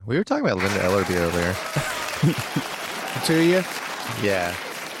We were talking about Linda Ellerby earlier. The two of you? Yeah.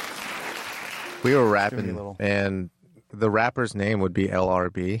 We were rapping, and the rapper's name would be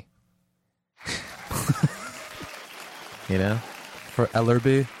LRB. You know? For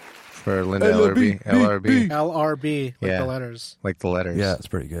Ellerby? For Linda Ellerby. LRB. LRB, like Yeah. the letters. Like the letters. Yeah, it's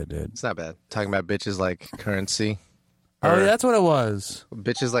pretty good, dude. It's not bad. Talking about bitches like currency. Oh, yeah, that's what it was.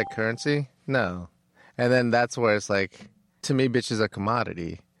 Bitches like currency? No. And then that's where it's like, to me, bitches are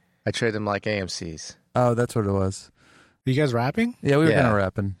commodity. I trade them like AMCs. Oh, that's what it was. Are you guys rapping? Yeah, we were Yeah. kind of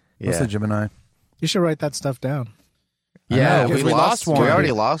rapping. What's Yeah. the Gemini? You should write that stuff down. Yeah, know, we lost one. We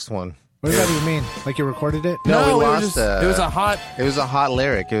already lost one. What does that even mean? Like you recorded it? No, we were lost. it was a hot It was a hot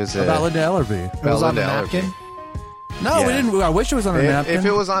lyric. It was about Linda Ellerby. It was on Linda the Ellerby. napkin? No, we Yeah. didn't. I wish it was on a napkin. If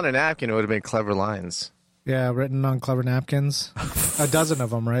it was on a napkin, it would have been clever lines. Yeah, written on clever napkins. A dozen of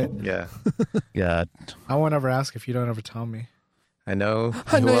them, right? Yeah, God. I won't ever ask if you don't ever tell me. I know.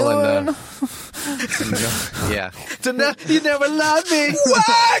 I know well you enough. Yeah. You never loved me.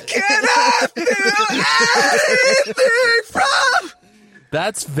 Why can't I feel anything from?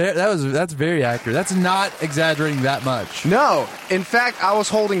 That's very accurate. That's not exaggerating that much. No, in fact, I was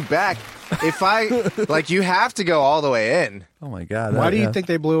holding back. If I you have to go all the way in. Oh my God. Why do you think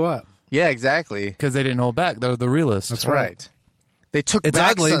they blew up? Yeah, exactly. Because they didn't hold back. They're the realists. That's right. They took It's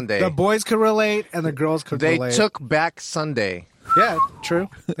back ugly. Sunday. The boys could relate and the girls could They relate. took back Sunday. Yeah, true.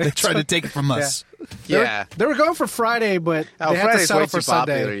 They tried to take it from us. Yeah. They were going for Friday, but they had to Friday's settle way for too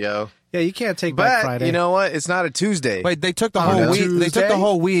popular, Sunday. yo. Yeah, you can't take back But Friday. you know what? It's not a Tuesday. Wait, they took the Oh, whole no. week. They took Tuesday? the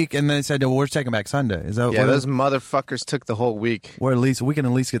whole week, and they said, "Well, we're taking back Sunday." Is that Yeah, what those motherfuckers took the whole week. Or at least we can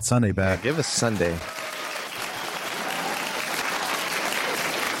at least get Sunday back. Give us Sunday.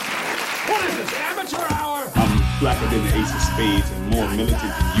 What is this, amateur hour? I'm blacker than the ace of spades and more militant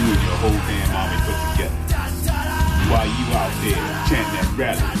than you and your whole damn army put together. While you out there chanting at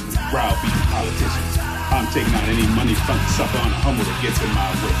rallies, browbeating politicians, I'm taking out any money front sucker on a humble that gets in my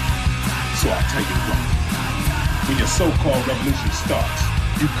way. So I'll tell you what. When your so-called revolution starts,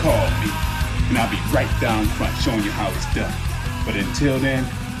 you call me, and I'll be right down front showing you how it's done. But until then,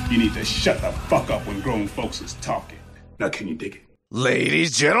 you need to shut the fuck up when grown folks is talking. Now can you dig it?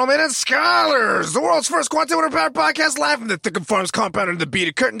 Ladies, gentlemen, and scholars, the world's first Quantimino Power podcast live from the Thicccum Farmz Compound in the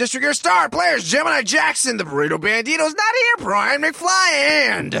Beaded Curtain District. Your star players, Gemini Jackson, the Burrito Bandito's not here, Brian McFly,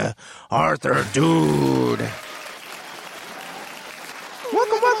 and Arthur Dude.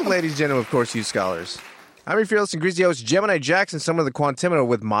 Welcome, ladies and gentlemen, of course, you scholars. I'm your fearless and greasy host, Gemini Jackson, someone of the Quantimino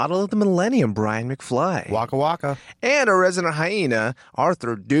with model of the millennium, Brian McFly. Waka waka. And a resident hyena,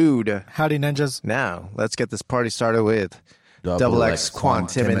 Arthur Dude. Howdy, ninjas. Now, let's get this party started with Double X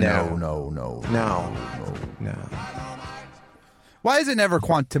Quantimino. No. Why is it never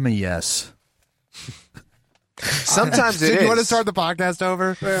Quantimino? Yes. Sometimes it Did is. you want to start the podcast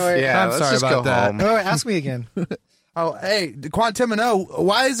over? Yeah, I'm let's sorry just about go that. home. Wait, ask me again. Oh, hey, Quantimino.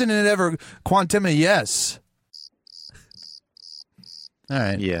 Why isn't it ever Quantimino? Yes. All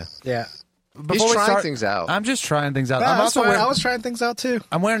right. Yeah. Yeah. Before we trying start- things out. I'm just trying things out. Yeah, I'm that's also fine. wearing, I was trying things out too.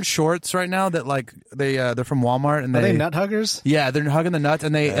 I'm wearing shorts right now that like they're from Walmart and Are they nut huggers? Yeah, they're hugging the nuts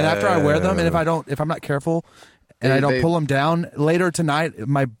and and after I wear them and if I'm not careful and I don't pull them down later tonight,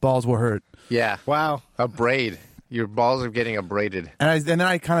 my balls will hurt. Yeah. Wow. A braid. Your balls are getting abraded. And then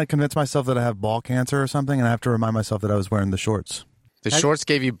I kind of convince myself that I have ball cancer or something, and I have to remind myself that I was wearing the shorts. The shorts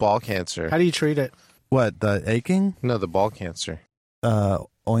gave you ball cancer. How do you treat it? What, the aching? No, the ball cancer.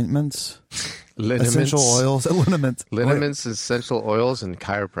 Ointments, Liniments. essential oils, Liniments, essential oils, and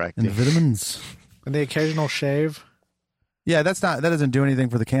chiropractic. and vitamins. And the occasional shave? Yeah, that doesn't do anything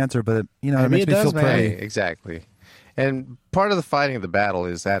for the cancer, but it Maybe makes it me does, feel man. Hey, pretty. exactly. And part of the fighting of the battle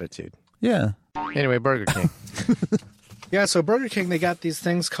is attitude. Yeah. Anyway, Burger King. Yeah, so Burger King, they got these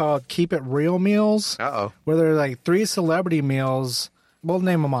things called Keep It Real meals, Uh-oh. where they're like 3 celebrity meals. We'll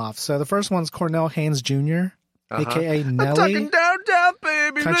name them off. So the first one's Cornell Haynes Jr., a.k.a. I'm Nelly. talking downtown,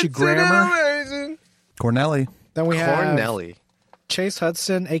 baby. Country Let's grammar. sit amazing. Cornelli. Then we have Cornelly. Chase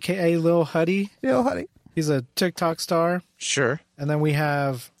Hudson, a.k.a. Lil Huddy. Yo, honey. He's a TikTok star. Sure. And then we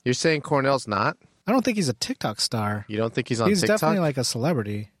have, You're saying Cornell's not? I don't think he's a TikTok star. You don't think he's on He's TikTok? definitely like a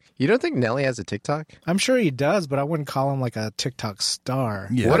celebrity. You don't think Nelly has a TikTok? I'm sure he does, but I wouldn't call him like a TikTok star.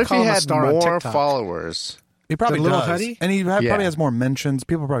 Yeah. What I'd if call he him a had star on more TikTok. followers? He probably The Lil does. Huddy? And he Yeah. probably has more mentions.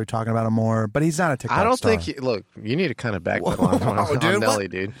 People are probably talking about him more, but he's not a TikTok I don't star. think look, you need to kind of back that Whoa, on dude, Nelly,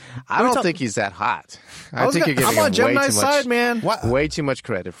 what? dude. I don't think he's that hot. I think you're I'm giving on him way Gemini's too much, side, man. What? way too much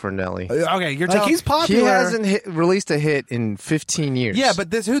credit for Nelly. Okay, you're Like, telling he's popular. He hasn't released a hit in 15 years. Yeah,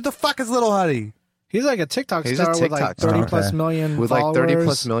 but who the fuck is Little Huddy? He's like a TikTok star with like 30 plus million with followers. like 30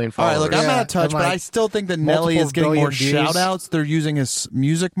 plus million followers. All right, look, I'm out of touch, but I still think that Nelly is getting more shout outs. They're using his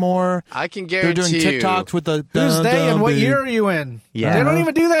music more. I can guarantee they're doing TikToks with the Who's they and what year are you in? Yeah. They don't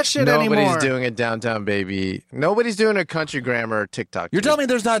even do that shit anymore. Nobody's doing it downtown, baby. Nobody's doing a country grammar TikTok. You're telling me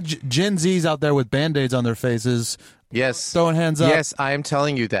there's not Gen Zs out there with Band-Aids on their faces? Yes. Throwing hands up? Yes, I am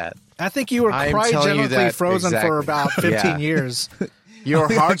telling you that. I think you were cryogenically frozen for about 15 years. Your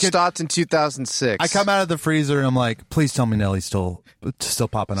heart stopped in 2006. I come out of the freezer and I'm like, please tell me Nelly's still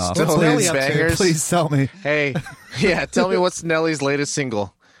popping off. Still Nelly in bangers? Please tell me. Hey, yeah, tell me what's Nelly's latest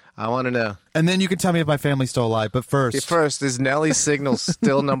single. I want to know. And then you can tell me if my family's still alive. But first, is Nelly's signal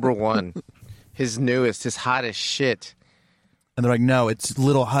still number one? His newest, his hottest shit. And they're like, no, it's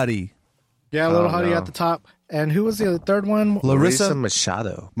Little Huddy. Yeah, Little Huddy at the top. And who was the third one? Larissa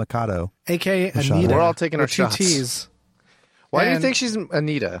Machado. A.K.A. Anita. We're all taking our shots. 2 T's. Why do you think she's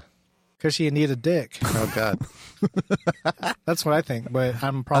Anita? Because she Anita Dick. Oh, God. That's what I think, but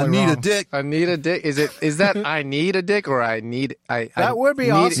I'm probably wrong. Anita Dick? Is that I need a dick or I need... That would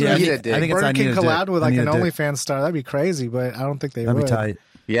be awesome. Need a dick. I think it's Burger King collab with like an Dick. OnlyFans star. That'd be crazy, but I don't think they would. That'd be tight.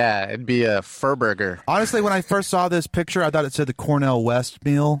 Yeah, it'd be a fur burger. Honestly, when I first saw this picture, I thought it said the Cornell West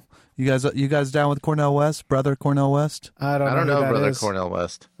meal. You guys down with Cornell West? Brother Cornell West? I don't know Brother is. Cornell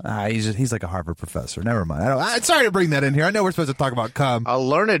West. He's like a Harvard professor. Never mind. I'm sorry to bring that in here. I know we're supposed to talk about cum. A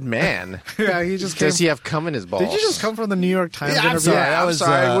learned man. Yeah, he just Does he have cum in his balls? Did you just come from the New York Times Yeah, I'm interview? sorry. I'm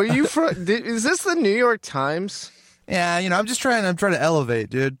sorry. Were you from... Is this the New York Times? Yeah, I'm trying to elevate,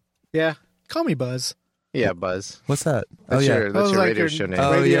 dude. Yeah. Call me Buzz. Yeah, Buzz. What's that? That's your like radio your- show name.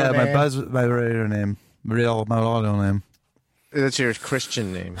 Oh Radio yeah, name. my radio name. My audio name. That's your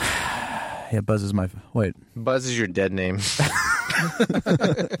Christian name. Yeah, Buzz is my... Wait. Buzz is your dead name.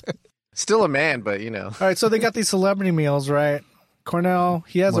 Still a man, but All right, so they got these celebrity meals, right? Cornell,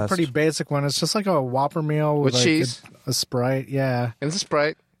 he has West. a pretty basic one. It's just like a Whopper meal with like cheese? a Sprite. Yeah. And it's a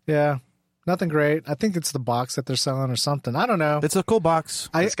Sprite. Yeah. Nothing great. I think it's the box that they're selling or something. I don't know. It's a cool box.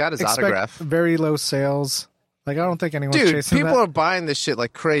 It's got his expect autograph. Very low sales. Like, I don't think anyone's Dude, chasing people that. are buying this shit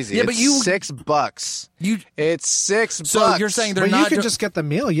like crazy. Yeah, it's but you- $6. It's $6. So you're saying they're But not... you can just get the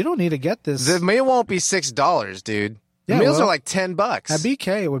meal. You don't need to get this. The meal won't be $6, dude. The Yeah, meals well, are like $10. At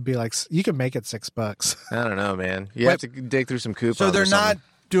BK, it would be like, you can make it $6. I don't know, man. You have to dig through some coupons. So they're or something. not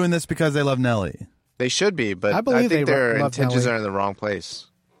doing this because they love Nelly. They should be, but I I believe think they their love intentions Nelly. are in the wrong place.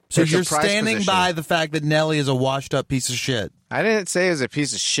 So It's a you're prize standing position. by the fact that Nelly is a washed-up piece of shit. I didn't say it was a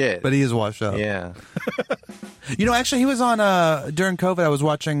piece of shit. But he is washed up. Yeah. Actually, he was on, during COVID, I was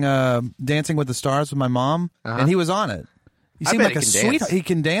watching Dancing with the Stars with my mom, and he was on it. He seemed bet like he a can sweet. dance. He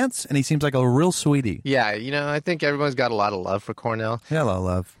can dance, and he seems like a real sweetie. Yeah, I think everyone's got a lot of love for Cornell. Yeah, a lot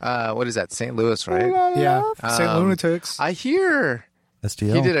of love. What is that? St. Louis, right? Yeah. St. Lunatics. I hear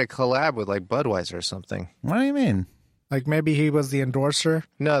STL. he did a collab with like Budweiser or something. What do you mean? Like, maybe he was the endorser.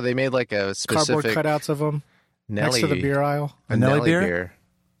 No, they made like a specific Cardboard cutouts of him Nelly, next to the beer aisle. a Nelly Nelly beer? beer.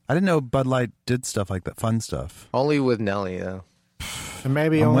 I didn't know Bud Light did stuff like that, fun stuff. Only with Nelly, though. And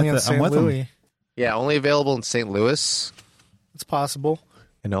maybe I'm only with in it. I'm St. with him. Louis. Yeah, only available in St. Louis It's possible.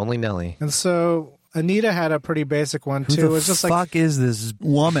 and only Nelly. And so Anita had a pretty basic one, Who too. the It's just fuck like, is this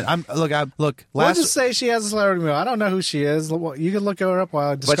woman? Look. we'll just say she has a celebrity meal. I don't know who she is. You can look her up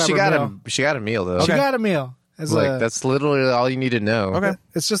while I describe But she her got meal. she got a meal though. She got a meal. It's That's literally all you need to know. Okay.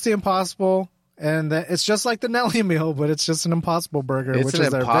 It's just the Impossible, and it's just like the Nelly meal, but it's just an Impossible burger, It's which an is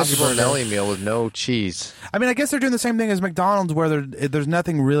their impossible veggie burger. Nelly meal with no cheese. I mean, I guess they're doing the same thing as McDonald's, where there's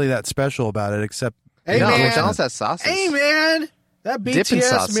nothing really that special about it except. Hey, no, man. McDonald's has sauces. Hey, man, that Dipping BTS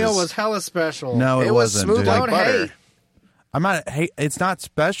sauces. meal was hella special. No, It was wasn't. smooth dude. like Don't butter. hate. I'm not. It's not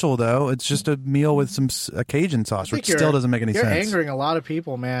special though. It's just a meal with some Cajun sauce, I think which still doesn't make any you're sense. angering a lot of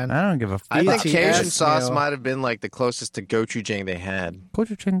people, man. I don't give a. I think BTS Cajun sauce meal. might have been like the closest to gochujang they had.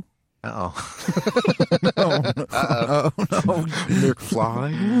 Gochujang. Uh-oh. Oh no.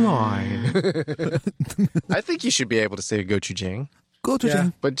 McFly line. I think you should be able to say gochujang, Gochujang. Yeah.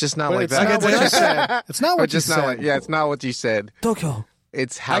 but just not But like it's that. not what you said. It's not But what you just not said. like, yeah, it's not what you said. Tokyo.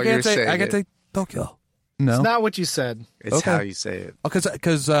 It's how I you're can't say. saying I can it. say Tokyo. No. It's not what you said. It's Okay. how you say it.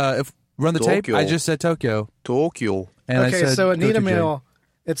 Because if run the tape, Tokyo. I just said Tokyo, Tokyo. and I Okay, said so Anita gochujang. meal.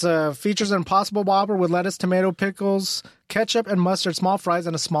 It's features an Impossible Whopper with lettuce, tomato, pickles, ketchup, and mustard, small fries,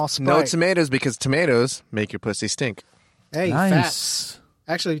 and a small Sprite. No tomatoes because tomatoes make your pussy stink. Hey, Nice. facts.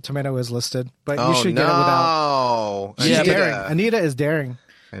 Actually, tomato is listed, but Oh, you should get it without. no. She's Yeah, daring. Anita is daring.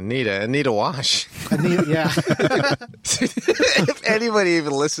 Anita Wash. Anita, yeah. If anybody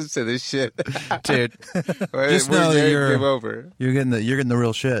even listens to this shit, Dude, we're Just know that game you're- over. you're getting the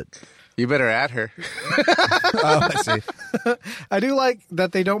real shit. You better add her. Oh, I see. I do like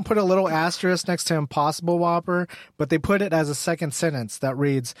that they don't put a little asterisk next to Impossible Whopper, but they put it as a second sentence that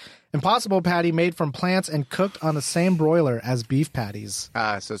reads, Impossible Patty made from plants and cooked on the same broiler as beef patties.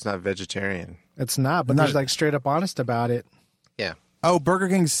 So it's not vegetarian. It's not, but they're like straight up honest about it. Yeah. Oh, Burger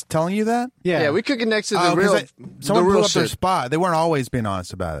King's telling you that? Yeah. Yeah, we cook it next to the real. Someone the blew real up their shit. spot. They weren't always being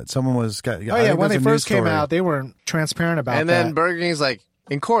honest about it. Someone was. Oh yeah, when they first came out, they weren't transparent about And that. then Burger King's like,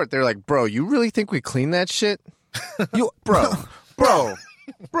 in court, they're like, bro, you really think we clean that shit?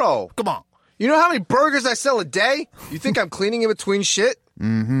 Bro, come on. You know how many burgers I sell a day? You think I'm cleaning in between shit?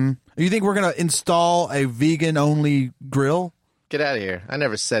 Mm-hmm. You think we're gonna install a vegan-only grill? Get out of here. I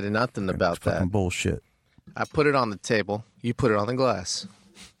never said nothing about Fucking that. bullshit. I put it on the table. You put it on the glass.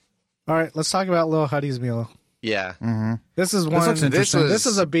 All right, let's talk about Lil Huddy's meal. Yeah. Mm-hmm. This is one. looks interesting. This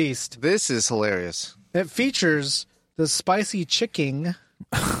is a beast. This is hilarious. It features the spicy chicken.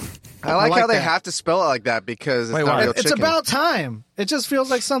 I like how they that. have to spell it like that because it's Wait, not why? real It's chicken. about time. It just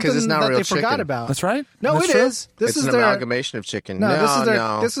feels like something it's not that real they forgot chicken. about. That's right. No, That's it true. is. This it's is an their amalgamation of chicken. no.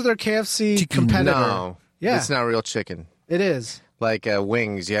 No, This is their KFC competitor. No. Yeah, It's not real chicken. it is. Like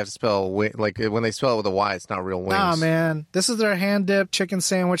wings, you have to spell like when they spell it with a Y, it's not real wings. Nah, man. This is their hand dipped chicken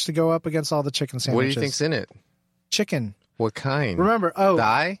sandwich to go up against all the chicken What do sandwiches. you think's in it? Chicken. What kind? Remember?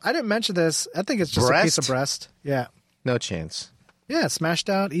 Thigh? I didn't mention this. I think it's just a piece of breast. Yeah. No chance. Yeah, smashed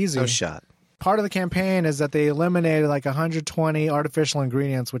out easy. No shot. Part of the campaign is that they eliminated like 120 artificial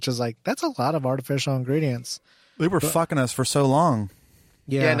ingredients, which is like, that's a lot of artificial ingredients. They were fucking us for so long.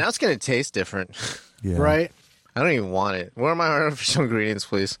 Yeah, now it's going to taste different. Yeah. Right? I don't even want it. Where are my artificial ingredients,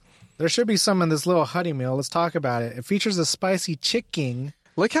 please? There should be some in this little Huddy meal. Let's talk about it. It features a spicy chicken.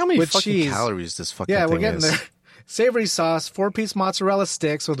 Look how many With fucking cheese. calories this fucking Yeah, thing we're getting is. there. Savory sauce, 4-piece mozzarella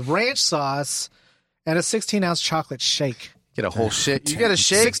sticks with ranch sauce, and a 16-ounce chocolate shake. Get a whole shit. You get a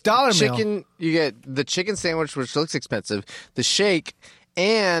shake. $6 meal. chicken. You get the chicken sandwich, which looks expensive, the shake,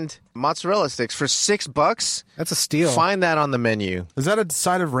 and mozzarella sticks for $6. That's a steal. Find that on the menu. Is that a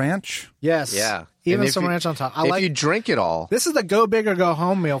side of ranch? Yes. Yeah. Even And if some you- ranch on top. If you drink it all. This is the go big or go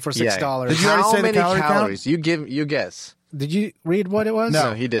home meal for $6. Did you already How say the many calorie count? calories? You guess. Did you read what it was?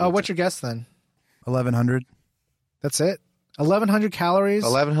 No, he didn't. Oh, what's your guess then? 1,100. That's it? 1,100 calories?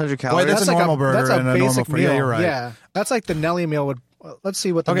 1,100 calories. Wait, that's a normal burger that's a and a normal basic fr- yeah, meal. you're right. Yeah. That's like the Nelly meal would. Let's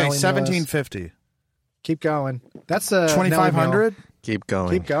see what the Okay, Nelly meal is. $1,750. Keep going. That's the 2,500. Keep going.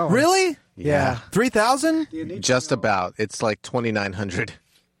 Keep going. Really? Yeah. 3,000? Just about. It's like 2,900.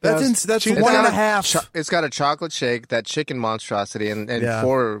 That's It's one got and a a half. It's got a chocolate shake, that chicken monstrosity, and Yeah.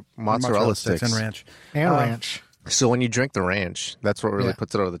 4 mozzarella sticks. and ranch. And ranch. So when you drink the ranch, that's what really Yeah.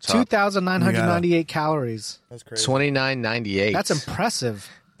 puts it over the top. 2,998 calories. That's crazy. $29.98. That's impressive.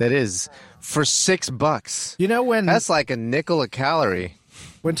 That is for $6. You know That's like a nickel a calorie.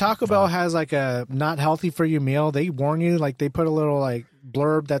 when Taco Bell has like a not healthy for you meal, they warn you, like they put a little like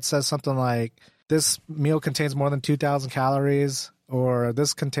blurb that says something like this meal contains more than 2,000 calories or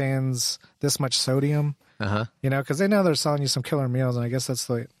this contains this much sodium. You know, because they know they're selling you some killer meals, and I guess that's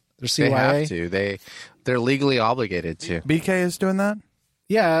their CYA. They have to. They're legally obligated to. BK is doing that?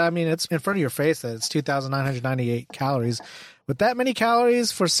 Yeah, I mean, it's in front of your face that it's 2,998 calories. With that many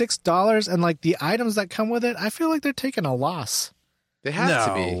calories for $6 and like the items that come with it, I feel like they're taking a loss. They have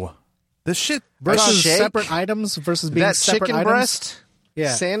to be. The shit Versus shake? separate items versus being That separate chicken items. breast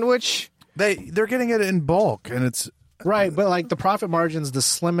Yeah. sandwich. they're getting it in bulk, and it's Right, but like the profit margin's the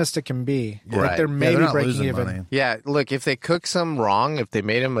slimmest it can be. Right. Like they're yeah, maybe they're not breaking losing even. money. Yeah, look, if they cook some wrong, if they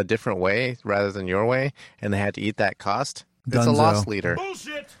made them a different way rather than your way, and they had to eat that cost, it's a Dunzo. loss leader.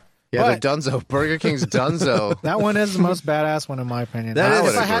 Bullshit. Yeah, But- they're Dunzo. Burger King's Dunzo. That one is the most badass one in my opinion. That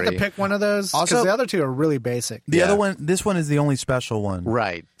if is- I had to agree. pick one of those, because Also- the other two are really basic. the Yeah. other one. This one is the only special one.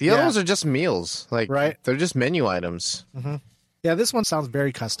 Right. The other Yeah. ones are just meals. Like, Right. they're just menu items. Yeah, this one sounds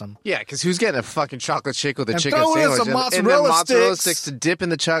very custom. Yeah, because who's getting a fucking chocolate shake with a And chicken throw in sandwich some and then mozzarella mozzarella sticks. sticks to dip in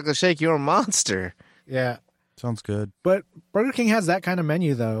the chocolate shake? You're a monster. Yeah. Sounds good. But Burger King has that kind of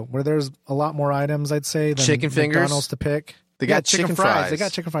menu though, where there's a lot more items, I'd say, than Chicken fingers? McDonald's to pick. They Yeah, got chicken fries. They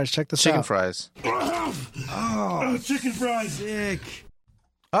got chicken fries. Check this Chicken out. fries. Oh, chicken fries.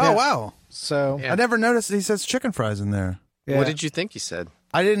 Oh Yeah. wow! So Yeah. I never noticed he says chicken fries in there. yeah. What did you think he said?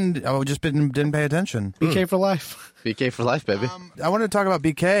 I didn't. I just didn't pay attention. BK for life. BK for life, baby. I wanted to talk about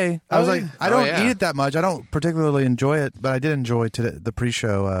BK. I was Oh, like, yeah. I don't yeah. eat it that much. I don't particularly enjoy it, but I did enjoy the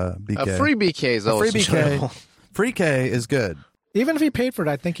pre-show BK. A free BK is A always free enjoyable. BK. Free K is good. Even if he paid for it,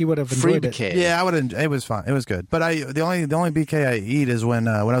 I think he would have Free enjoyed it. BK. Yeah, I would. It was fine. It was good. But the only BK I eat is when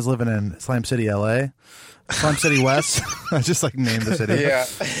I was living in Slam City, LA, Slam City West. I just like named the city. Yeah.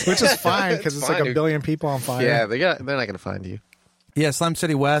 Which is fine because it's like fine, a dude. billion people on fire. Yeah, they're not going to find you. Yeah, Slime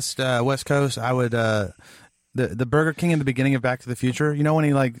City West, West Coast. I would the Burger King in the beginning of Back to the Future. You know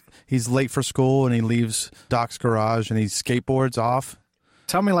when he's late for school and he leaves Doc's garage and he skateboards off.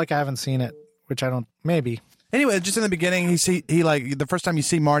 Tell me like I haven't seen it, which I don't. Maybe. Anyway, just in the beginning, he like the first time you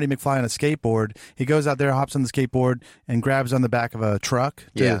see Marty McFly on a skateboard, he goes out there, hops on the skateboard, and grabs on the back of a truck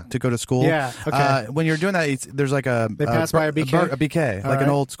to go to school. Yeah. Okay. When you're doing that, there's like they pass by a BK, a BK, like right. an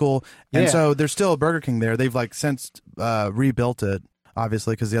old school, and so there's still a Burger King there. They've like since rebuilt it,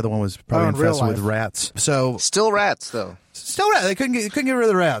 obviously, because the other one was probably infested with rats. So still rats though. Still rats. They couldn't get rid of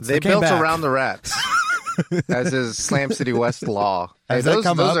the rats. They built around the rats. As is Slam City West law. Hey, those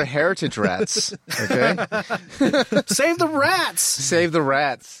are heritage rats. Okay, save the rats. Save the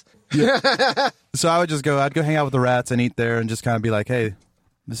rats. Yeah. So I'd go hang out with the rats and eat there, and just kind of be like, hey,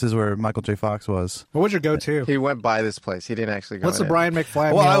 this is where Michael J. Fox was. What would your go-to? He went by this place. He didn't actually go. What's the Brian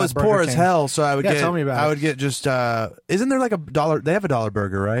McFly? Well, I was poor as hell, so I would get. Tell me about it. I would get just. Isn't there like $1? They have $1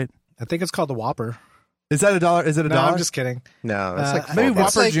 burger, right? I think it's called the Whopper. Is that $1? Is it $1? No, I'm just kidding. No, it's like maybe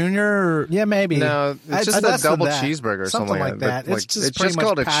Whopper Jr. Yeah, maybe. No, it's just a double cheeseburger or something like that. It's just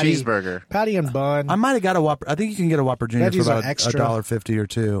called a patty, cheeseburger. Patty and bun. I might have got a Whopper. I think you can get a Whopper Jr. Veggies for about $1.50 or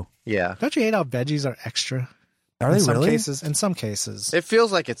 $2. Yeah. Don't you hate how veggies are extra? Are they really? In some cases. It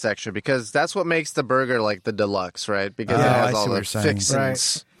feels like it's extra because that's what makes the burger like the deluxe, right? Because it has all the fixings.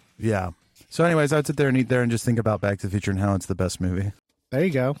 Right. Yeah. So anyways, I would sit there and eat there and just think about Back to the Future and how it's the best movie. There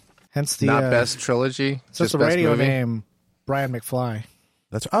you go. Hence the not best trilogy. So it's a radio name, Brian McFly.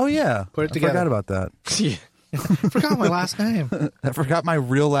 Yeah. Put it together. I forgot about that. Yeah. Forgot my last name. I forgot my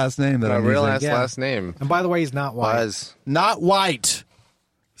real last name. My real last name. And by the way, he's not white. Not white.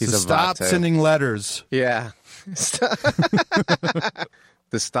 He's so stop sending letters. Yeah. The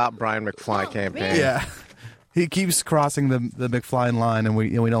Stop Brian McFly campaign. Yeah. He keeps crossing the McFly line, and we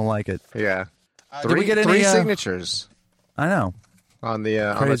don't like it. Yeah. Did we get any three signatures? I know. On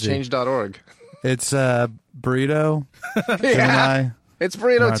the change.org. It's Burrito. Yeah. It's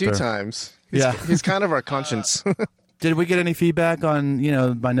Burrito 2 times. Yeah. He's kind of our conscience. Did we get any feedback on,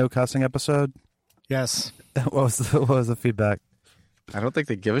 my no cussing episode? Yes. What was the feedback? I don't think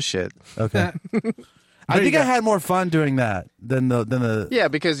they give a shit. Okay. I think I had more fun doing that than the Yeah,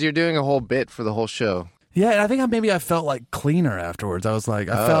 because you're doing a whole bit for the whole show. Yeah, and I think I felt like cleaner afterwards. I was like,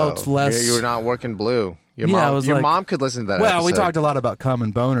 I felt less. You were not working blue. Your mom could listen to that. Well, episode. We talked a lot about cum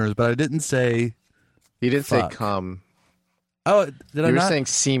and boners, but I didn't say. You didn't say cum. Oh, did I not? You were saying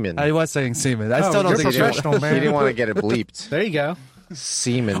semen. I was saying semen. I still don't think professional, man. You didn't want to get it bleeped. There you go.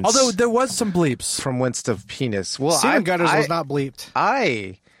 Semen. Although there was some bleeps from whence of penis. Well, semen gutters was not bleeped.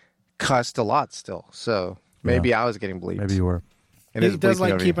 I cussed a lot still, so maybe I was getting bleeped. Maybe you were. He does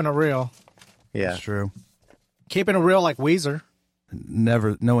like keeping it real. Yeah, that's true. Keeping it real like Weezer.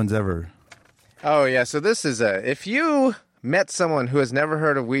 Never. No one's ever. Oh yeah. So this is if you met someone who has never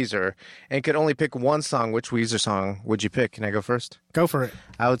heard of Weezer and could only pick one song, which Weezer song would you pick? Can I go first? Go for it.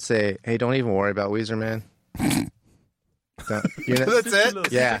 I would say, hey, don't even worry about Weezer, man. That's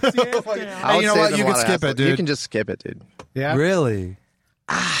it? Yeah. Hey, you know what? You can skip it, dude. You can just skip it, dude. Yeah. Really?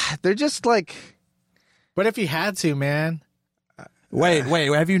 They're just like... But if you had to, man... Wait.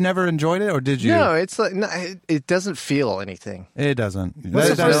 Have you never enjoyed it, or did you? No, it's like it doesn't feel anything. It doesn't. What's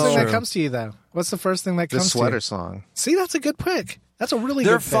the first thing that comes to you, though? What's the first thing that comes to you? The sweater song. See, that's a good pick. That's a really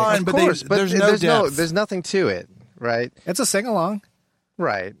They're good pick. fun, but there's no depth. There's nothing to it, right? It's a sing-along.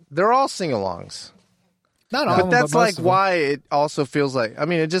 Right. They're all sing-alongs. Not all but of them, that's like why it also feels like... I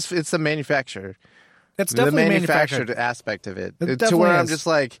mean, it's the manufacturer. It's definitely the manufactured aspect of it. It to where I'm is. just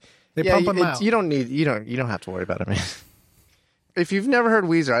like... They pump them out. You don't have to worry about it, man. If you've never heard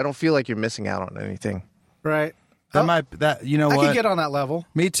Weezer, I don't feel like you're missing out on anything. Right. You know what? I can get on that level.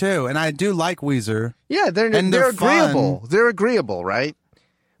 Me too, and I do like Weezer. Yeah, they're agreeable. Fun. They're agreeable, right?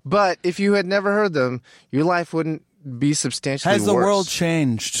 But if you had never heard them, your life wouldn't be substantially Has the worse. world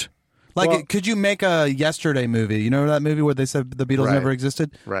changed? Like, could you make a Yesterday movie? You know that movie where they said the Beatles never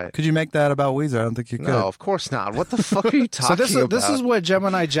existed? Right. Could you make that about Weezer? I don't think you could. No, of course not. What the fuck are you talking about? This is what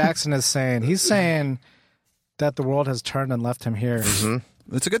Gemini Jackson is saying. He's saying that the world has turned and left him here.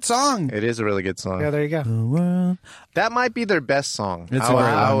 Mm-hmm. It's a good song. It is a really good song. Yeah, there you go. That might be their best song.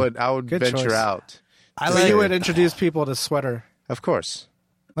 I would good venture choice. out. So you would introduce people to Sweater. Of course.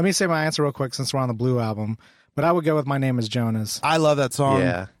 Let me say my answer real quick since we're on the Blue album. But I would go with My Name is Jonas. I love that song.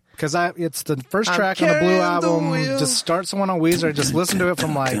 Yeah. Because it's the first track on the Blue album. Just start someone on Weezer. Just listen to it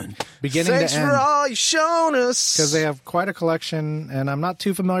from beginning Thanks to end. for all you've shown us. Because they have quite a collection, and I'm not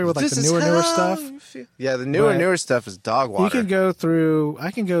too familiar with the newer stuff. Yeah, the newer stuff is dog water. I can go through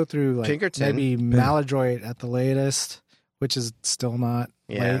Pinkerton. maybe Maladroit at the latest, which is still not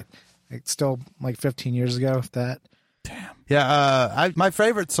late. It's still 15 years ago, if that. Damn. Yeah, my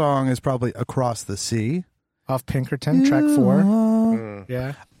favorite song is probably Across the Sea. Off Pinkerton, track 4.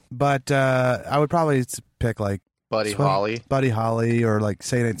 Yeah. But I would probably pick like Buddy Holly, or like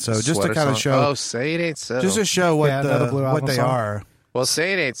Say It Ain't So, just to Sweater kind of Song. show. Oh, Say It Ain't So. Just to show what another Blue what Album they song. are. Well,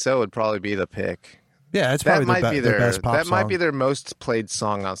 Say It Ain't So would probably be the pick. Yeah, it's probably their best pop That song. might be their most played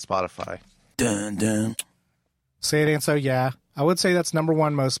song on Spotify. Dun, dun. Say It Ain't So, yeah. I would say that's number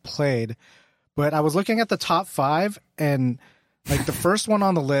 1 most played. But I was looking at the top 5, and like the first one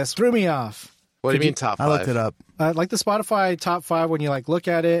on the list threw me off. What do you mean top 5? I looked it up. Like the Spotify top 5, when you like look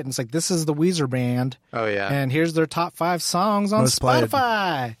at it, and it's like, this is the Weezer band. Oh, yeah. And here's their top 5 songs on Most played.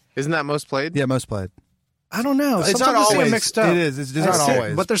 Spotify. Isn't that most played? Yeah, most played. I don't know. It's Sometimes not I see it always. mixed up. It is. It's not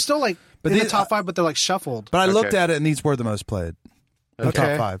always. But they're still like in the top 5, but they're like shuffled. But I looked Okay. at it, and these were the most played. The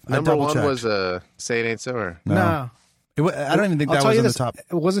Okay. top 5. I Number 1 double-checked. was Say It Ain't So, or No. I don't even think I'll that tell was you in the this, top.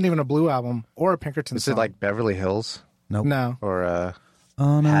 it wasn't even a Blue album or a Pinkerton is song. it like Beverly Hills Nope. No. or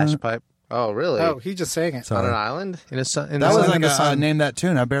On Hash a, Pipe? Oh, really? Oh, he just sang it. On an island? In the that was sun? like in the sun. name that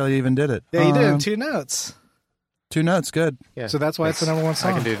tune. I barely even did it. Yeah, he did it in 2 notes. 2 notes, good. Yeah. So that's why it's the number 1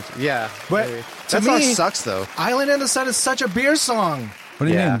 song. I can do yeah. But maybe. to That song me- sucks, though. Island in the Sun is such a beer song. What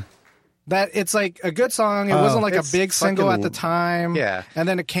do you Yeah. mean? That it's like a good song. It wasn't like a It's big single fucking- at the time. Yeah. And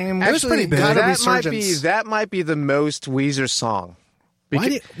then it came. It was pretty big. Got a That resurgence. might be the most Weezer song. Why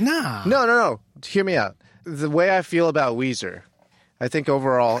did, nah. No. Hear me out. The way I feel about Weezer, I think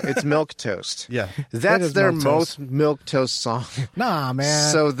overall it's Milk Toast. Yeah. That's is their Milquetoast. most Milk Toast song. Nah,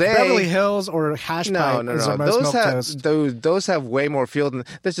 man. So they- Beverly Hills or Hash Pipe is our most Those milk have toast. those have way more feel than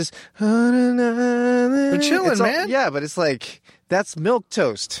that's just. They're chilling, man. Yeah, but it's like that's Milk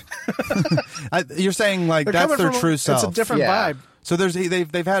Toast. You're saying like They're that's coming their from- true self. It's a different Yeah. vibe. So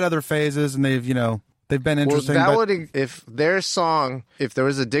they've had other phases, and they've been Well, interesting. that but would if their song, if there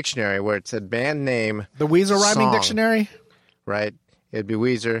was a dictionary where it said band name, The Weezer rhyming song, dictionary. right? It'd be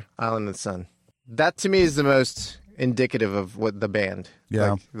Weezer, Island in the Sun. That to me is the most indicative of what the band,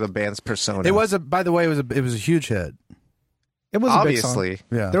 Yeah. like the band's persona. it was by the way, it was a huge hit. It was obviously. a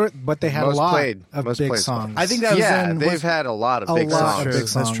big song. Yeah. But they had Most a lot played- of most big played songs. I think that was Yeah, in, they've was- had a lot of a big lot songs. of big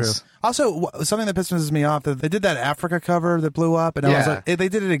songs. That's true. Also, something that pisses me off that they did that Africa cover that blew up, and I was Yeah. like, they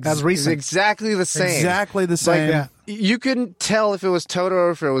did it That's It's recent. exactly the same. exactly the same. yeah. You couldn't tell if it was Toto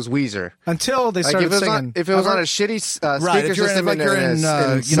or if it was Weezer. Until they Like started if it was singing. on, if it was on a shitty speaker Right, if you're in- system like you're in, in you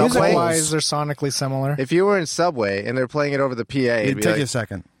know, Subway, Music-wise, they're sonically similar. if you were in Subway and they're playing it over the PA, it'd It'd be take like, you a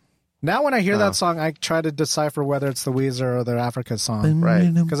second. Now when I hear that song, I try to decipher whether it's the Weezer or their Africa song.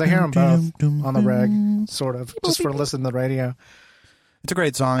 right. Because I hear them both on the reg, sort of, just for listening to the radio. It's a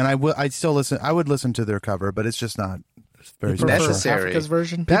great song, and I still listen. I would listen to their cover, but it's just not very Prefer special. Necessary. Africa's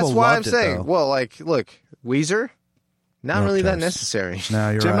version. That's People why I'm loved it, saying. though. Well, like, look, Weezer, not Milk really that Toast. necessary.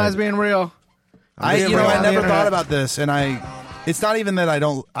 No, you're Gemini's right. being real. I being real I on the never thought internet. about this, and it's not even that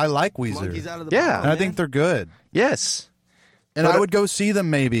I like Weezer, Yeah. and I think they're good, Yes. and But- I would go see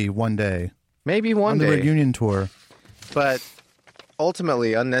them maybe one day Maybe one on the day, reunion tour. but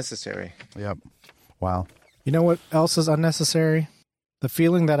ultimately unnecessary. Yep. Wow. You know what else is unnecessary? The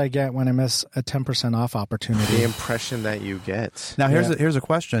feeling that I get when I miss a 10% off The opportunity. impression that you get. Now Yeah. here's a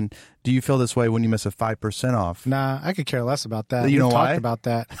question: do you feel this way when you miss a 5% off? Nah, I could care less about that. You know We've why? talked about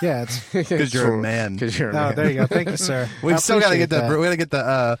that. Yeah, it's. Because you're a man. Because you're a Oh, man. there you go. Thank you, sir. We I still got to appreciate get the that. we got to get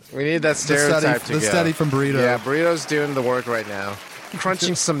the We need that study stereotype to the go. study from Burrito. Yeah, Burrito's doing the work right now.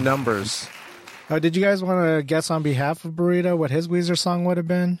 Crunching some numbers. Oh, did you guys want to guess on behalf of Burrito what his Weezer song would have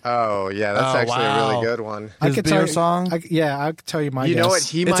been? Oh, yeah, that's Oh, actually a wow. really good one. His could beer tell you, song? I could tell you my You guess. know what?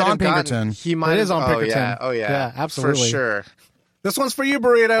 He It's might on have gotten. Pinkerton. He might It is have, on Pinkerton. Oh, yeah. Yeah, absolutely. For sure. This one's for you,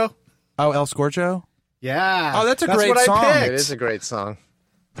 Burrito. Oh, El Scorcho. Yeah. Oh, that's a great what song. I picked. It is a great song.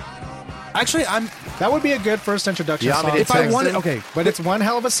 Actually, That would be a good first introduction You want me song. to if I text wanted, him? okay, But it's one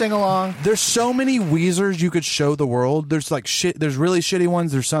hell of a sing-along. there's so many Weezers you could show the world. There's like shit. There's really shitty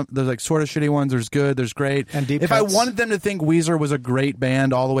ones. There's like sort of shitty ones. There's good. There's great. And deep If cuts. I wanted them to think Weezer was a great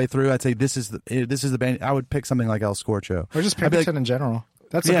band all the way through, I'd say this is the band. I would pick something like El Scorcho. Or just I'd be like, Pinkerton in general.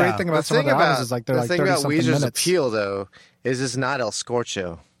 That's the Yeah. great thing about The some of thing their about, albums is like they're the like thing about 30-something Weezer's minutes. appeal, though, is it's not El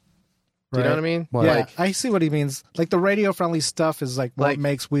Scorcho. Do you know what I mean? What? Yeah, Like, I see what he means. Like the radio-friendly stuff is like what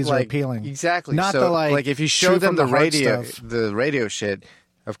makes Weezer appealing. Exactly. Not so, the like if you shoot show them from the heart radio, stuff. the radio shit,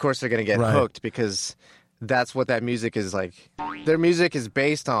 of course they're gonna get Right. hooked because that's what that music is like. Their music is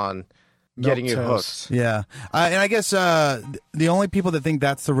based on getting you Milquetoast. hooked. Yeah, and I guess the only people that think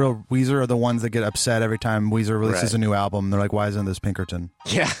that's the real Weezer are the ones that get upset every time Weezer releases Right. a new album. They're like, "Why isn't this Pinkerton?"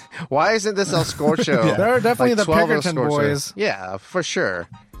 Yeah. Why isn't this El Scorcho? There are definitely like the 12 El Pinkerton Scorcho? boys. Yeah, for sure.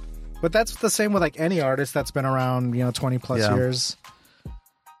 But that's the same with like any artist that's been around, 20 plus Yeah. years.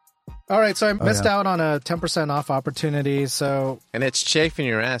 All right, so I missed out on a 10% off opportunity. So And it's chafing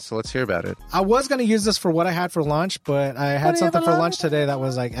your ass, so let's hear about it. I was going to use this for what I had for lunch, but I had something for lunch today that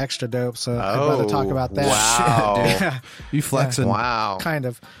was like extra dope. So I'd rather talk about that. Wow. Yeah, You flexing. Wow. kind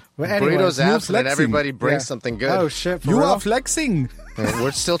of. But anyways, Burritos you absent and flexing. everybody brings Yeah. something good. Oh shit! For You real? are flexing.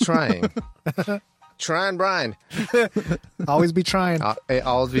 We're still trying. Trying, Brian. Always be trying.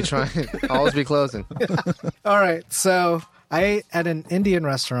 Always be trying. Always be closing. All right, so I ate at an Indian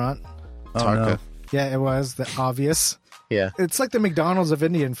restaurant. Tarka. no. Yeah, it was the obvious. Yeah. It's like the McDonald's of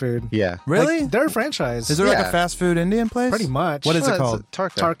Indian food. Yeah. Really? Like, they're a franchise. Is there like Yeah. a fast food Indian place? Pretty much. What is Well, it it's called? a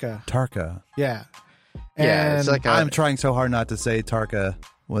Tarka. Tarka? Tarka. Yeah. Yeah, it's And like I'm trying so hard not to say Tarka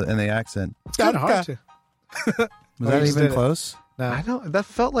in the accent. it's kind of hard to. Was you that just even did it. close? No. I don't. That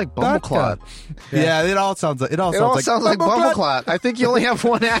felt like Bumbleclot. Yeah, it all sounds like It all sounds like Bumbleclot. Bumbleclot. I think you only have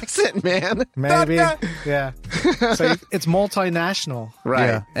one accent, man. Maybe. Tarka. Yeah. So it's multinational. Right.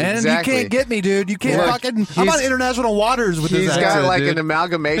 Yeah. And exactly. you can't get me, dude. You can't Look, fucking. I'm on he's- international waters with this He's accent, got like dude. an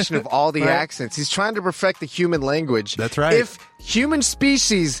amalgamation of all the Right. accents. He's trying to perfect the human language. That's right. If human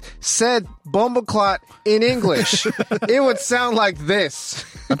species said Bumbleclot in English, it would sound like this.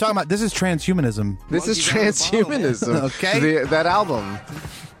 I'm talking about this is transhumanism. This is transhumanism. Okay. That album.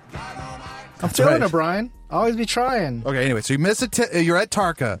 I'm feeling right. it, Brian. Always be trying. Okay, anyway, so you missed you're at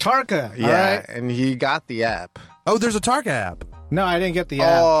Tarka. Tarka. Yeah, All right. and he got the app. Oh, there's a Tarka app. No, I didn't get the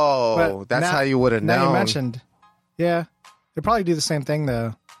app. Oh, But that's now- how you would have Now known. you mentioned. Yeah. They probably do the same thing,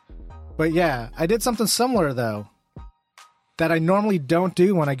 though. But yeah, I did something similar, though, that I normally don't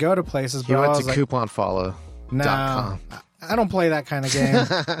do when I go to places. He But I went was to like, couponfollow.com. no, I don't play that kind of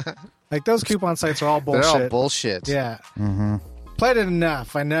game. Like, those coupon sites are all bullshit. They're all bullshit. Yeah. Played it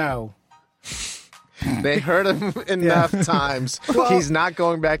enough, I know. They heard him enough times. He's not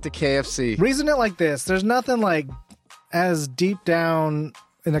going back to KFC. Reason it like this. There's nothing like as deep down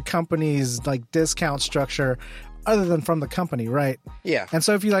in a company's like discount structure other than from the company, right? Yeah. And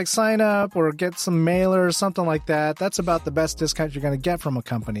so if you like sign up or get some mailer or something like that, that's about the best discount you're going to get from a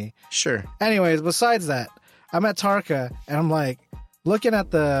company. Sure. Anyways, besides that, I'm at Tarka and I'm like looking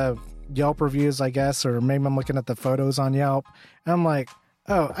at the Yelp reviews, I guess, or maybe I'm looking at the photos on Yelp and I'm like,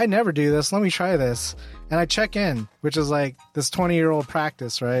 oh, I never do this. Let me try this. And I check in, which is like this 20-year-old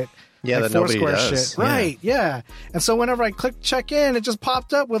practice, right? Yeah, like that nobody Foursquare does. shit. Right, yeah. And so whenever I click check in, it just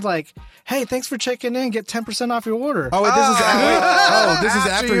popped up with like, hey, thanks for checking in. Get 10% off your order. Oh, wait, this is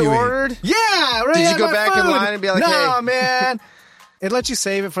after you ate. ordered. Yeah, right. Did you on go my back in phone. line and be like, no, hey? man. It lets you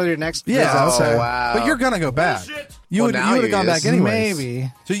save it for your next Yeah, visit. okay. Oh, wow. But you're gonna go back. You Well, would now have he gone is. back anyways.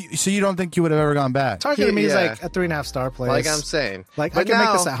 Maybe. So you don't think you would have ever gone back? Target to me is Yeah. like a 3.5-star place. Like I'm saying. Like, But I can make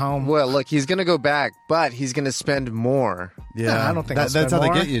now- this at home. Well, look, he's going to go back, but he's going to spend more. Yeah, No, I don't think I'll that's spend how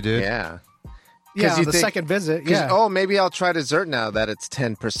more. they get you, dude. Yeah. yeah, 'cause on you the think- second visit. 'Cause, Yeah. oh, maybe I'll try dessert now that it's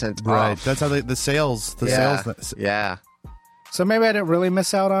 10% Right. off. That's how the sales. yeah. Sales. Yeah. So maybe I didn't really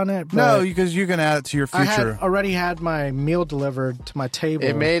miss out on it. No, but because you can add it to your I future. had already had my meal delivered to my table.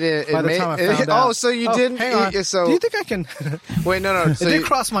 It made it. By It the made, time I found oh, out. so you didn't. Hang on. eat- So do you think I can? wait, no. So did you-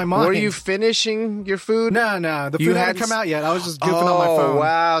 cross my mind. Were you finishing your food? no. The You food hadn't hadn't come out yet. I was just goofing Oh, on my phone.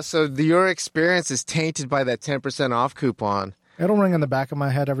 wow. So your experience is tainted by that 10% off coupon. It'll ring in the back of my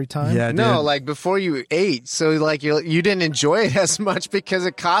head every time. Yeah, No, dude. like before you ate. So like you didn't enjoy it as much because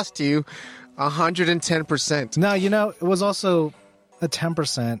it cost you 110%. No, it was also a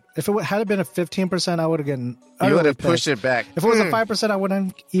 10%. If it had been a 15%, I would have gotten. You would have pushed it back. If it was a 5%, I wouldn't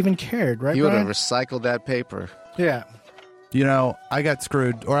have even cared, right? You would have Brian? recycled that paper. Yeah. I got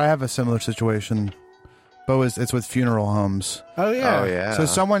screwed, or I have a similar situation, but it's with funeral homes. Oh yeah. Oh yeah.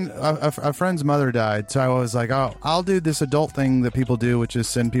 So a friend's mother died, so I was like, oh, I'll do this adult thing that people do, which is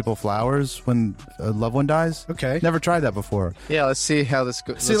send people flowers when a loved one dies. Okay. Never tried that before. Yeah. Let's see how this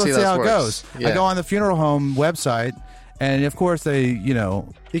goes. Let's see how it goes. Yeah. I go on the funeral home website, and of course they,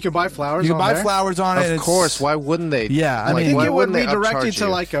 You can buy flowers. you can on buy there? flowers on it. and Of it's- course. Why wouldn't they? Yeah, I I mean, think why it would wouldn't they redirect you upcharge to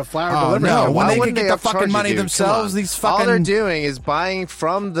like a flower Oh, delivery. no. company. When Why they wouldn't could get the upcharge fucking you, money dude? Come themselves, on. these All they're fucking- doing is buying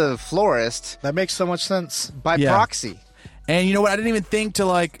from the florist That makes so much sense. by Yeah. proxy. And you know what? I didn't even think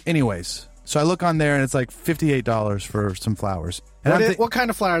to anyways. So I look on there, and it's like $58 for some flowers. And What kind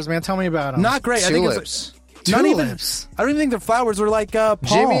of flowers, man? Tell me about them. not great. I think Tulips. it's not even. Tulips. I don't even think the flowers are like palm.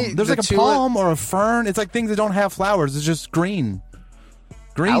 Jimmy, There's the like a tulip- palm or a fern. It's like things that don't have flowers. It's just green.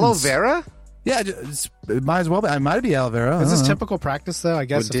 Greens. Aloe vera? Yeah, it might as well be. It might be aloe vera. I Is this don't know. typical practice though? I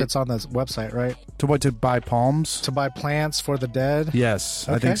guess Would if it- it's on this website, right? To buy palms? To buy plants for the dead. Yes,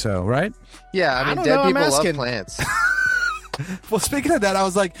 I Okay. think so. Right. Yeah, I mean, don't dead know, I'm people love asking. plants. Well, speaking of that, I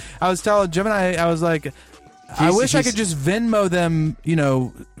was telling Jim and I was like, I wish I could just Venmo them,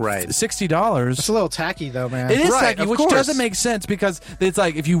 Right. $60. It's a little tacky though, man. It is Right, tacky, of which course. doesn't make sense because it's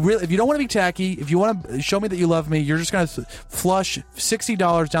like if you don't want to be tacky, if you want to show me that you love me, you're just going to flush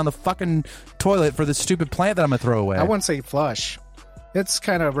 $60 down the fucking toilet for this stupid plant that I'm going to throw away. I wouldn't say flush. It's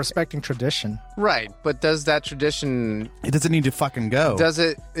kind of respecting tradition. Right, but does that tradition... It doesn't need to fucking go.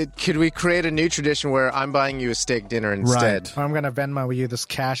 Could we create a new tradition where I'm buying you a steak dinner instead? Right. Or I'm going to Venmo you this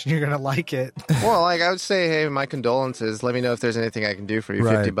cash and you're going to like it. Well, I would say, hey, my condolences. Let me know if there's anything I can do for you.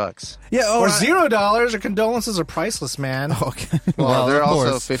 Right. $50. Yeah, Or $0. Your condolences are priceless, man. Okay. Well, they're of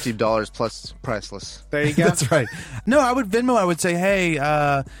also course. $50 plus priceless. There you go. That's right. No, I would Venmo. I would say, hey,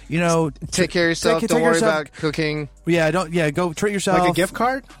 Take care of yourself. take Don't worry yourself. about cooking. Go treat yourself. Like a gift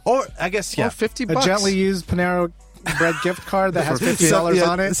card? Or I guess Or $50. A gently used Panera Bread gift card that has $50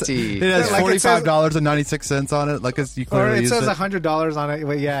 on it? It has Like it says- $45.96 on it. Like you Or clearly it used says it. $100 on it.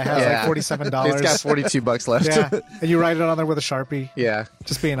 But yeah, it has Yeah. like $47. It's got $42 left. Yeah, and you write it on there with a Sharpie. Yeah.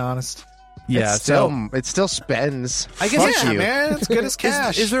 Just being honest. Yeah, It still spends. I guess Fuck Yeah, you. man, it's good as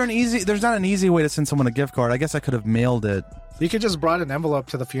cash. Is there there's not an easy way to send someone a gift card. I guess I could have mailed it, You could just brought an envelope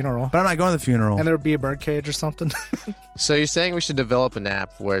to the funeral, but I'm not going to the funeral. and there would be a birdcage or something. So you're saying we should develop an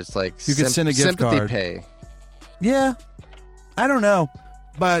app where it's like You could send a gift sympathy card. pay. Yeah, I don't know,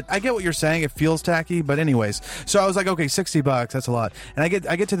 but I get what you're saying. It feels tacky, but anyways. So I was like, okay, $60, that's a lot. And I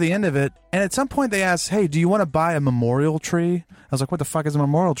get to the end of it, and at some point they asked, hey, do you want to buy a memorial tree? I was like, what the fuck is a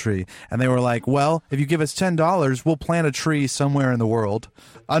memorial tree? And they were like, well, if you give us $10, we'll plant a tree somewhere in the world,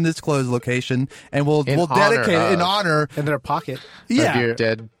 undisclosed location, and we'll dedicate it in honor. In their pocket. Of Yeah, your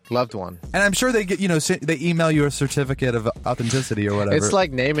dead loved one. and I'm sure they get they email you a certificate of authenticity or whatever. It's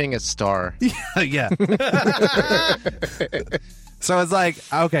like naming a star. Yeah. So I was like,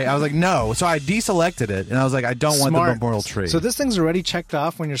 okay. I was like, no. So I deselected it, and I was like, I don't want the Smart. memorial tree. So this thing's already checked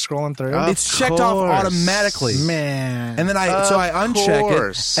off when you're scrolling through. it's checked off course. automatically. Man. And then I uncheck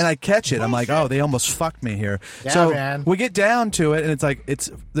course. it and I catch it. I'm like, oh, they almost fucked me here. Yeah, so man. we get down to it, and it's like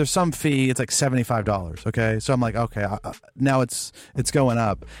there's some fee. It's like $75. Okay, so I'm like, okay, now it's going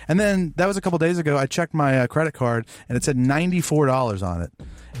up. And then that was a couple days ago. I checked my credit card, and it said $94 on it.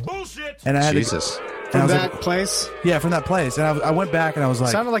 Bullshit. And I had Jesus. and I From was that like, place, yeah, from that place. And I went back, and I was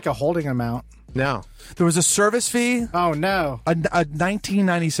like, sounded like a holding amount. No. there was a service fee. Oh no! A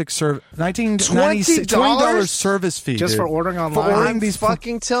 $19 service fee Just dude. for ordering online. For ordering I'm these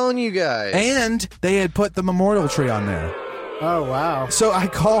fucking telling you guys. and they had put the memorial tree on there. Oh wow! So I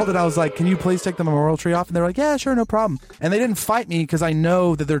called and I was like, "Can you please take the memorial tree off?" And they're like, "Yeah, sure, no problem." And they didn't fight me because I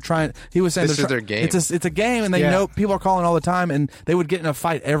know that they're trying. He was saying This they're is their game. It's a game, and they Yeah. know people are calling all the time, and they would get in a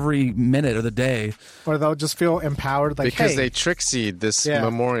fight every minute of the day. Or they'll just feel empowered, like, because hey, they trick-seed this Yeah.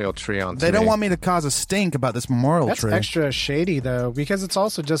 memorial tree onto They don't me. want me to cause a stink about this memorial that's tree. extra shady though, because it's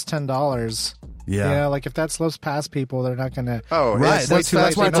also just $10. Yeah. You know, like if that slips past people, they're not gonna. Oh, Right, it that's slips why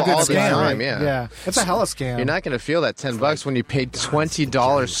it's a people good all the scam. time, yeah. Yeah, it's a hella scam. You're not going to feel that $10 when you paid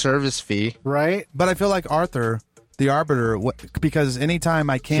 $20 service fee. right? But I feel like Arthur, the arbiter, because anytime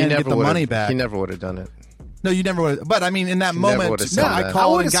I can get the money back, He never would have done it. no, you never would. But I mean, in that Never moment, would've no, said I that. I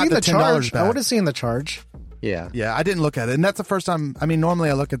called would and have got seen the the $10 charge. back. I would have seen the charge Yeah. Yeah, I didn't look at it, and that's the first time. I mean, normally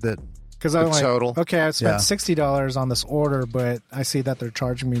I look at the. because I'm The like, total. okay, I spent Yeah. $60 on this order, but I see that they're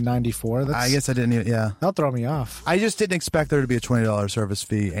charging me $94. I guess I didn't. Yeah, that'll throw me off. I just didn't expect there to be a $20 service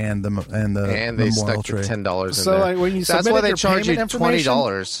fee and the And they memorial stuck tree. the $10 in So, there. like, when you That's submitted why they your charge you payment information-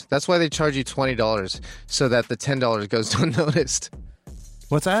 $20. That's why they charge you $20 so that the $10 goes unnoticed.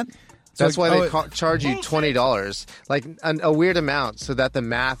 What's that? That's why they oh, charge you $20, like a weird amount, so that the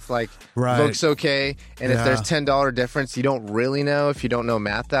math Right. looks okay. And if Yeah. there's $10 difference, you don't really know if you don't know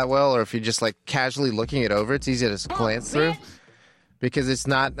math that well, or if you're just like casually looking it over. It's easy to glance through because it's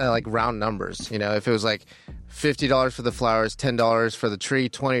not like round numbers. You know, if it was like $50 for the flowers, $10 for the tree,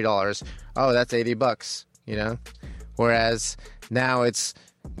 $20, oh, that's $80. You know, whereas now it's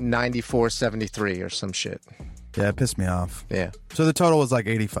 $94.73 or some shit. Yeah, it pissed me off. Yeah. So the total was like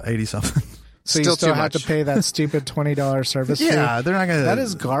 80 something. So you Still still too have much. to pay that stupid $20 service fee. Yeah, they're not gonna. That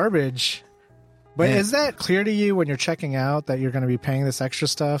is garbage. But Yeah. is that clear to you when you're checking out that you're going to be paying this extra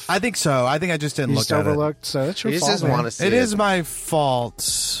stuff? I think so. I think I just didn't you look just at overlooked, so it's your You fault, just man. want to see it. It is my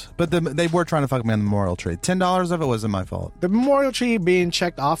fault, but they were trying to fuck me on the memorial tree. $10 of it wasn't my fault, The memorial tree being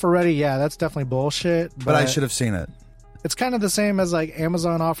checked off already, yeah, that's definitely bullshit. but I should have seen it. It's kind of the same as like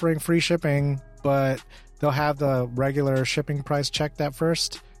Amazon offering free shipping, but they'll have the regular shipping price checked at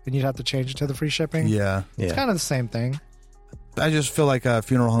first, and you'd have to change it to the free shipping. Yeah, It's kind of the same thing. I just feel like a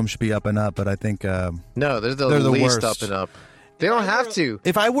funeral home should be up and up, but I think No, they're the They're the least worst. up and up. They don't have to.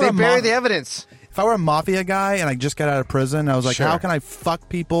 if I were They a bury mom, the evidence. if I were a mafia guy and I just got out of prison, I was like, Sure. how can I fuck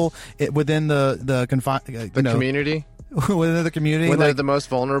people within the community? within the community When they're the most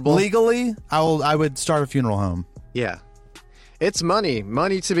vulnerable? legally? I would start a funeral home. Yeah. It's money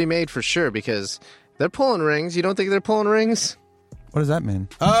to be made for sure, because they're pulling rings. You don't think they're pulling rings? What does that mean?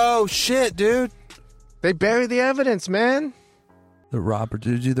 Oh shit, dude! They bury the evidence, man. The robber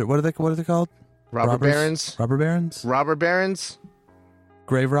dude. What are they called? Robber barons. Robber barons. Robber barons.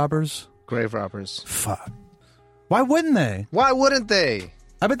 Grave robbers. Grave robbers. Fuck. Why wouldn't they? Why wouldn't they?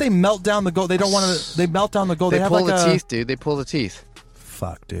 I bet they melt down the gold. They don't want to. They melt down the gold. They have pull like the teeth, dude. They pull the teeth.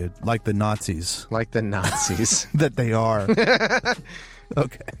 Fuck, dude. Like the Nazis Like the Nazis. that they are.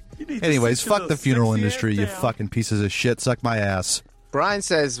 Okay. Anyways, fuck the funeral industry, you fucking pieces of shit. Suck my ass. Brian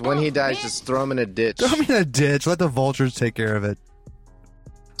says when he dies, just throw him in a ditch. Throw me in a ditch. Let the vultures take care of it.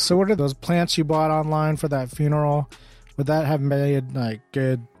 So what are those plants you bought online for that funeral? Would that have made like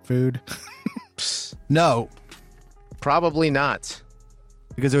good food? No, Probably not.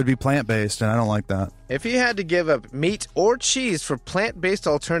 because it would be plant-based, and I don't like that. If you had to give up meat or cheese for plant-based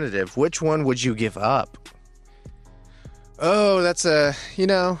alternative, which one would you give up? Oh, that's I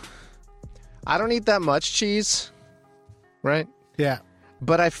don't eat that much cheese, right? Yeah.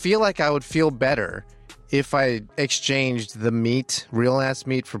 But I feel like I would feel better if I exchanged the meat, real-ass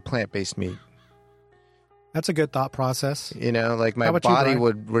meat, for plant-based meat. That's a good thought process. Like my How about you, body Brian?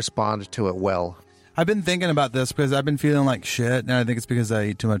 would respond to it well. I've been thinking about this because I've been feeling like shit, and I think it's because I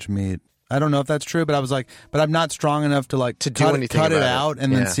eat too much meat. I don't know if that's true, but I was like, but I'm not strong enough to like To do cut anything it about it. out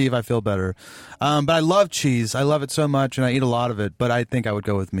and then Yeah. see if I feel better. But I love cheese. I love it so much, and I eat a lot of it. But I think I would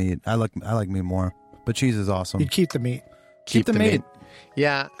go with meat. I like meat more, but cheese is awesome. You'd keep the meat. Keep the meat.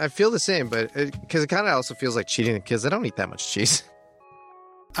 Yeah, I feel the same, but because it kind of also feels like cheating because I don't eat that much cheese.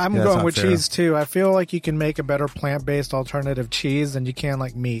 I'm Yeah, that's going not with fair. cheese too. I feel like you can make a better plant-based alternative cheese than you can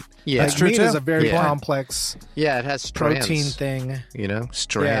like meat. Yeah. Like, That's true, meat too. is a very Yeah. complex Yeah, it has strands, protein thing.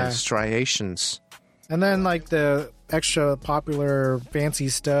 strands, striations. And then like the extra popular fancy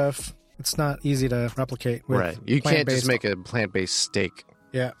stuff, it's not easy to replicate with Right. You can't just plant-based. make a plant-based steak.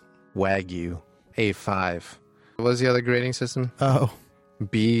 Yeah. Wagyu, A5. What was the other grading system? Oh,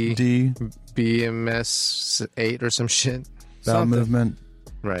 B, D BMS 8 or some shit. bowel Something. movement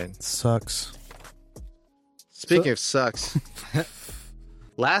Right. sucks. Speaking of sucks,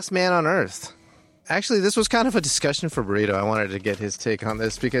 Last Man on Earth. Actually, this was kind of a discussion for Burrito. I wanted to get his take on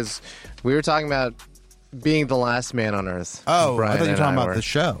this because we were talking about being the last man on Earth. Oh, Brian I thought you were and talking I about were. the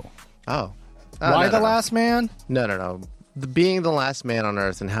show. Oh. Why no, the no. last man? No. Being the last man on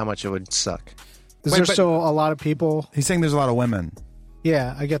Earth and how much it would suck. Is Wait, there but- still a lot of people? He's saying there's a lot of women.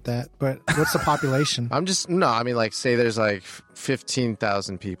 Yeah, I get that. But what's the population? Like, say there's like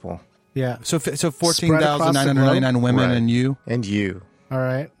 15,000 people. Yeah. So Spread across the 14,999 globe? women Right. and you. And you, All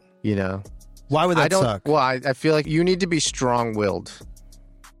right. Why would that I don't. suck? Well, I feel like you need to be strong-willed.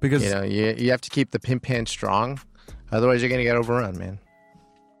 Because You have to keep the pimp hand strong. Otherwise, you're going to get overrun, man.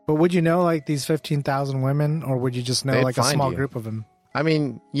 But would you know like these 15,000 women, or would you just know They'd like a find small you. group of them? I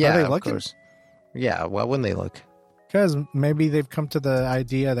mean, yeah, Are they of looking? course. Yeah, why wouldn't they look? Because maybe they've come to the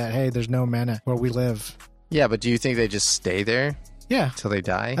idea that, hey, there's no men where we live. Yeah, but do you think they just stay there Yeah. till they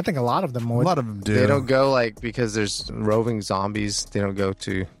die? I think a lot of them a would. lot of them do. They don't go like because there's roving zombies. They don't go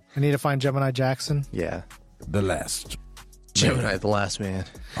to I need to find Gemini Jackson. the last. Gemini, the last man.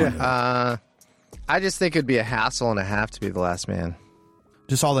 I just think it'd be a hassle and a half to be the last man.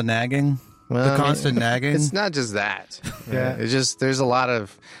 Just all the nagging, Well, the I mean, constant nagging. It's not just that. Yeah. It's just there's a lot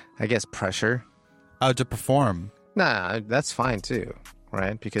of, I guess, pressure. Oh, to perform. Nah, that's fine too,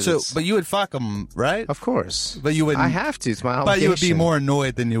 right? Because So, it's, but you would fuck them, right? of course, But you wouldn't. I have to. It's my obligation. But you would be more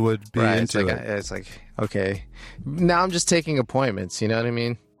annoyed than you would be right. It's into like, it. it's like okay, now I'm just taking appointments. You know what I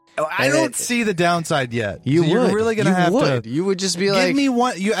mean? I and don't it- see the downside yet. You So you're would. really gonna You have would. to You would just be give like, me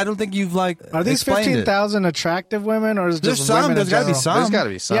one. I don't think you've like. Are these explained it. 15,000 attractive women, or is it There's just some. women There's in gotta be general? some. there's got to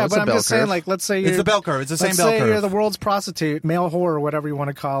be some. Yeah, It's but a I'm bell just saying, curve. like, let's say you're It's the bell curve. It's the same let's bell say curve. you're the world's prostitute, male whore, or whatever you want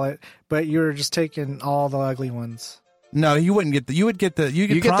to call it, but you're just taking all the ugly ones. No, you wouldn't get the. You would get the. You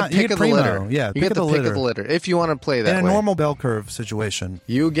get, you get the you pick get of the primo. litter. Yeah, you get the pick of the litter. If you want to play that In a way, normal bell curve situation.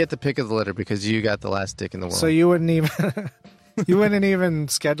 you get the pick of the litter because you got the last dick in the world. So you wouldn't even you wouldn't even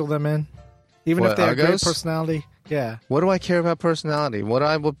schedule them in, even What, if they have great Argos? personality. Yeah. What do I care about personality? What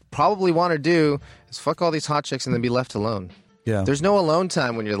I would probably want to do is fuck all these hot chicks and then be left alone. Yeah. There's no alone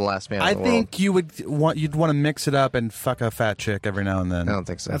time when you're the last man I in the world. think you'd want to mix it up and fuck a fat chick every now and then. I don't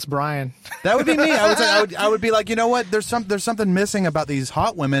think so. That's Brian. That would be me. I would be like, you know what? There's something missing about these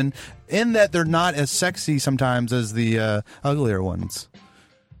hot women in that they're not as sexy sometimes as the uglier ones.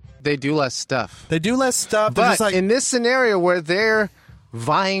 They do less stuff. They do less stuff. They're But just like, in this scenario where they're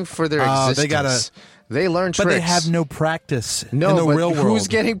vying for their existence. They learn tricks. But they have no practice in the but real world. Who's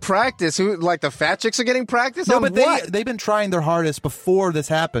getting practice? Who, like the fat chicks are getting practice? No, on but what? they've been trying their hardest before this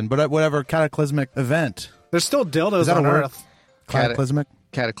happened, but at whatever cataclysmic event. There's still dildos Is that on a word? Earth. Cataclysmic?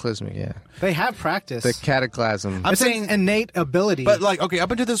 Cataclysmic, yeah. They have practice. The cataclysm. I'm it's saying an innate ability. But like, okay,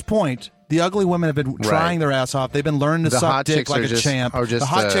 up until this point, the ugly women have been trying their ass off. They've been learning to The suck hot dick chicks like are a just- champ. are just, the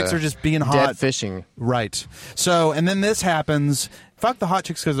hot chicks are just being dead hot. fishing. Right. So, and then this happens. Fuck the hot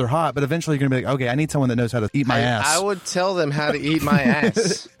chicks because they're hot, but eventually you're going to be like, okay, I need someone that knows how to eat my ass. I would tell them how to eat my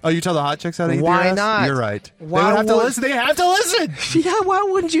ass. Oh, you tell the hot chicks how to eat Why their ass? not? You're right. Why they would have to would- listen. They have to listen. Yeah, why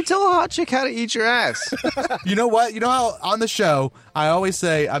wouldn't you tell a hot chick how to eat your ass? You know what? You know how on the show I always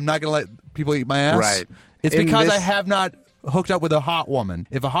say I'm not going to let people eat my ass? Right. It's In because this- I have not hooked up with a hot woman.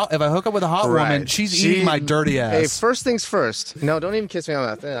 If I hook up with a hot woman, she's eating my dirty ass. Hey, first things first. No, don't even kiss me on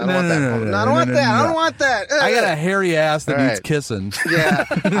that thing. I don't No, want no, that. no, no, I don't want no, that. no, I no. don't want that. I got a hairy ass that All needs right. kissing. Yeah,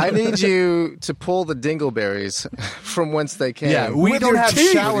 I need you to pull the dingleberries from whence they came. Yeah, we With don't your have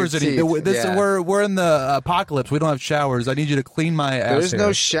teeth. showers With your anymore. teeth. This Yeah. we're in the apocalypse. We don't have showers. I need you to clean my ass. There's no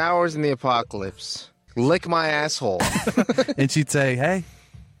hair. showers in the apocalypse. Lick my asshole. And she'd say, "Hey,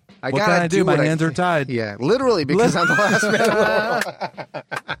 What can I do? My hands are tied." Yeah, literally, because I'm the last man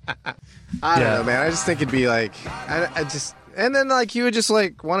alive. I don't know, man. I just think it'd be like, I just, and then like you would just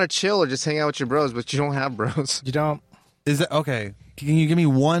like want to chill or just hang out with your bros, but you don't have bros. you don't. Is that okay? Can you give me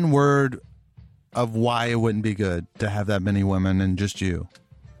one word of why it wouldn't be good to have that many women and just you?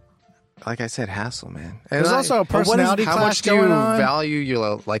 Like I said, hassle, man. There's also a but what is- personality how clash much do you going on. value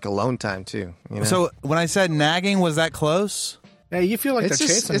your like alone time too? You know? So when I said nagging, was that close? Yeah, you feel like it's they're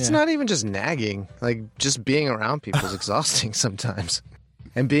just, chasing it's you. not even just nagging. Like just being around people is exhausting sometimes,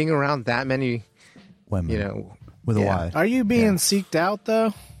 and being around that many, Women, you know, with yeah. a Y. Are you being seeked out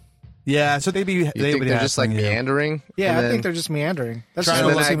though? Yeah, so they'd be. You think they're just like meandering? Yeah, And I then- think they're just meandering. That's Trying just And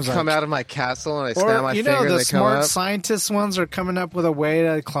what then it I seems come like. out of my castle and I snap my Or you finger know, and the they come smart up. scientist ones are coming up with a way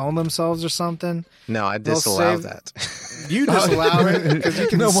to clone themselves or something. No, I They'll disallow save- that. You disallow it because you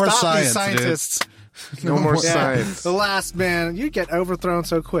can No more stop science, these scientists. No more Yeah, science. The last man, you get overthrown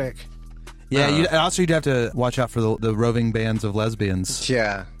so quick. Yeah, and also you'd have to watch out for the roving bands of lesbians.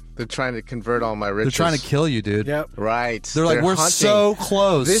 Yeah, they're trying to convert all my They're riches. trying to kill you, dude. Yep. Right. They're like, we're hunting. so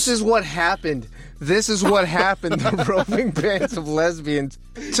close. This is what happened. This is what happened. The roving bands of lesbians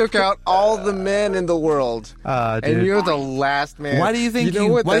took out all the men in the world, dude. and you're the last man. Why do you think know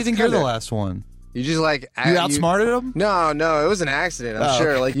what? Why do you That's think you're the kinda- last one? You just like You outsmarted them? No, it was an accident. I'm Oh,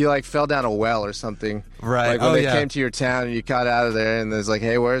 sure. okay. Like you like fell down a well or something. Right. Like when Oh, they yeah. came to your town and you got out of there, and there's like,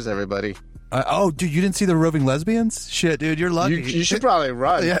 hey, where's everybody? Oh, dude, you didn't see the roving lesbians? Shit, dude, you're lucky. You should probably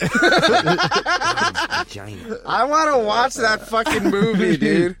run. I want to watch that fucking movie,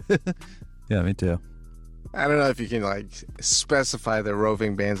 dude. Yeah, me too. I don't know if you can like specify the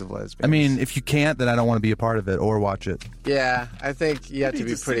roving bands of lesbians. I mean, if you can't, then I don't want to be a part of it or watch it. yeah, I think you have to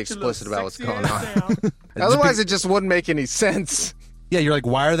be pretty explicit about what's going on. Otherwise, it just wouldn't make any sense. Yeah, you're like,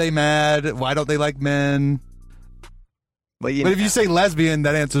 why are they mad? Why don't they like men? But But if you say lesbian,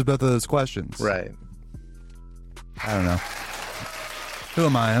 that answers both of those questions. right, I don't know. Who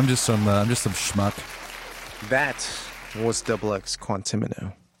am I? I'm just some schmuck. that was X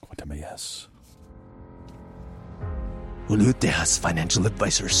Quantimino. Yes. Julio Tejas Financial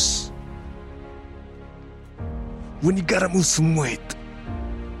Advisors. When you gotta move some weight,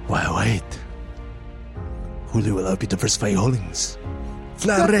 why wait? Julio will help you diversify your holdings.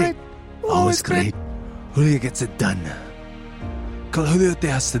 Flat rate, always great. Julio gets it done. Call Julio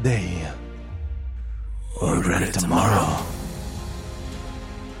Tejas today, or regret it tomorrow.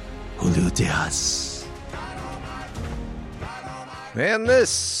 Julio Tejas. And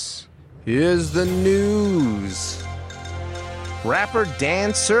this is the news. Rapper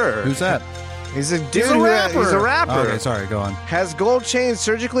Dancer. Who's that? He's a dude. He's a rapper. He's a rapper. Oh, okay, sorry, go on. Has gold chains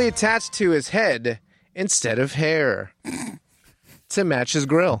surgically attached to his head instead of hair to match his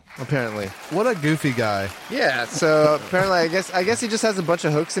grill. Apparently, What a goofy guy. yeah. So apparently, I guess he just has a bunch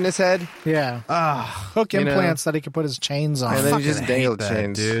of hooks in his head, Yeah. Hook you know. implants that he could put his chains on. and then he fucking just dangle hate that,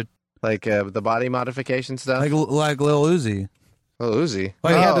 chains, dude. Like the body modification stuff. Like Lil Uzi. Oh, Uzi.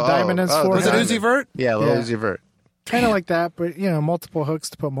 Like he had the diamond in his the forehead. Was it diamond. Uzi Vert? Yeah, Lil Yeah. Uzi Vert. Kind of like that, but multiple hooks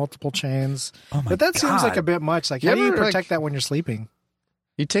to put multiple chains. Oh my But that seems like God. a bit much. Like, You how do you ever, protect like- that when you're sleeping?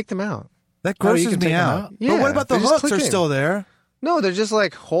 You take them out. That Oh, you grosses can me take them out. out? But Yeah, what about the they just hooks? click Are in. still there? No, they're just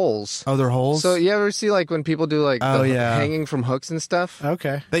like holes. Oh, they're holes. So you ever see like when people do like Oh, the yeah. hanging from hooks and stuff?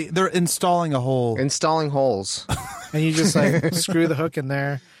 Okay. They're installing a hole. Installing holes. And you just like screw the hook in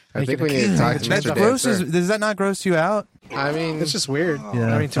there. I and you think can- we need to talk to That Mr. grosses. Dancer. Does that not gross you out? I mean, It's just weird.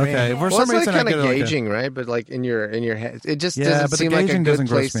 Yeah. I mean, to okay. me. For well, some it's like reason, I kind get of it like a- gauging, right? But like in your head, it just Yeah, doesn't but the seem like a gauging good doesn't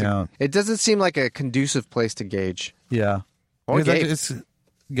gross place me to. out. It doesn't seem like a conducive place to gauge Yeah. or Because gape. It's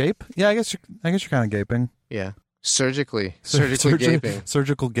gape. Yeah, I guess you're kind of gaping. Yeah, surgically gaping.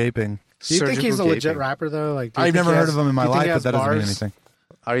 Surgical gaping. Do you think he's a Surgical legit gaping. rapper though? Like, do you I've think never he heard has- of him in my do you think life, he but has that doesn't mean bars? anything.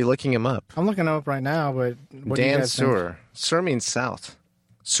 Are you looking him up? I'm looking him up right now, but what do you Dan guys think? Sur. Sur means south.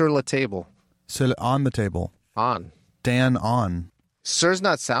 Sur la table. So on the table. On. Dan on. Sur's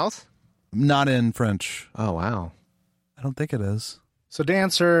not south? Not in French. Oh, wow. I don't think it is. So Dan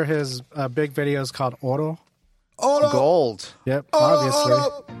Sur, his big video is called Oro. Gold. Yep, obviously.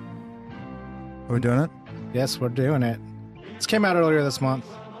 Are we doing it? Yes, we're doing it. This came out earlier this month.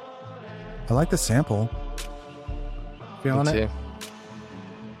 I like the sample. Feeling Me it? too.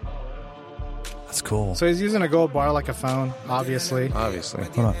 That's cool. So he's using a gold bar like a phone, obviously. Obviously.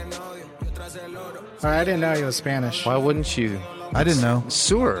 Hold on. All right, I didn't know he was Spanish. Why wouldn't you? I didn't know.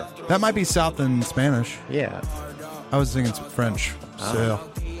 Sur. That might be South in Spanish. Yeah. I was thinking it's French. So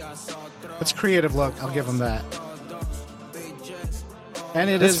It's a creative look. I'll give him that. And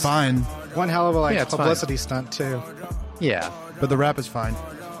it it's is fine, one hell of a Yeah, it's publicity stunt too. Yeah. but the rap is fine.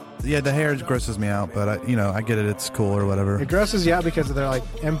 Yeah, the hair grosses me out, but I get it. It's cool or whatever. It grosses you out because they're like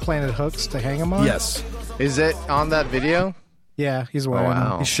implanted hooks to hang them on. Yes, Is it on that video? Yeah, he's wearing them.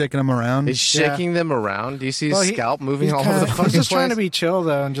 wow. he's shaking them around. He's shaking them around. Do you see his Well, scalp moving he's all kinda- over the fucking He's just place? trying to be chill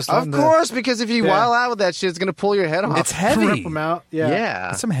though, and just Of letting course, because if you Yeah. wild out with that shit, it's gonna pull your head off. It's the, heavy. rip them out. Yeah, Yeah.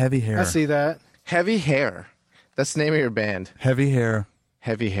 That's some heavy hair. I see that. Heavy hair. That's the name of your band. Heavy hair.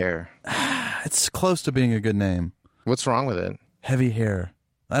 Heavy hair. It's close to being a good name. What's wrong with it? Heavy hair.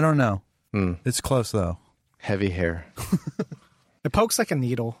 I don't know. It's close though. Heavy hair. It pokes like a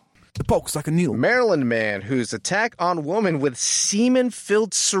needle. It pokes like a needle. Maryland man whose attack on woman with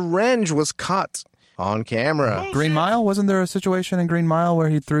semen-filled syringe was caught on camera. Green Mile? Wasn't there a situation in Green Mile where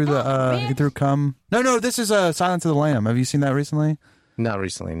he threw he threw cum? No. This is Silence of the Lamb. Have you seen that recently? Not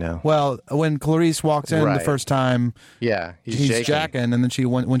recently, no. Well, when Clarice walks in the Right. first time, Yeah, he's shaking. jacking, and then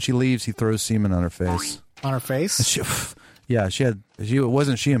when she leaves, he throws semen on her face. On her face. She, yeah,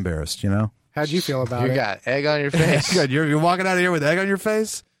 wasn't she embarrassed? You know. How'd you feel about You it? got egg on your face. Good. You're walking out of here with egg on your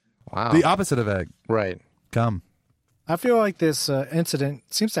face. Wow. The opposite of egg. Right. Cum. I feel like this incident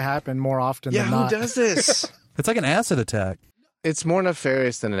seems to happen more often Yeah, than who not. does this? It's like an acid attack. It's more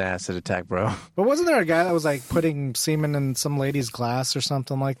nefarious than an acid attack, bro. But wasn't there a guy that was like putting semen in some lady's glass or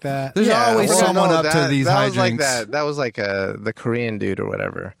something like that? There's always well, someone no, up to that- these that hijinks. was like that. That was like the Korean dude or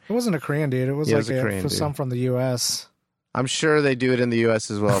whatever. It wasn't a Korean dude. It was Yeah, it like was a Korean dude. some from the U.S. I'm sure they do it in the U.S.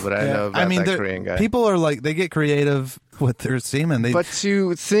 as well, but I Yeah. know about that Korean guy. people are like they get creative with their semen. They But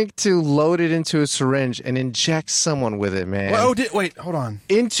to load it into a syringe and inject someone with it, man. wait, hold on.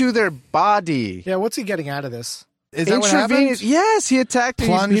 Into their body. Yeah, what's he getting out of this? Is that what happened? Intravenous. Yes, he attacked.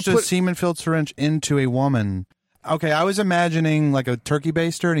 Plunged he a put, semen-filled syringe into a woman. Okay, I was imagining like a turkey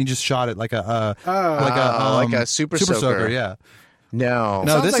baster, and he just shot it like a like a super soaker. Yeah. No.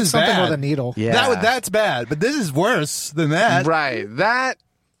 No, Sounds this like is something bad. with a needle. Yeah. That's bad, but this is worse than that. Right. That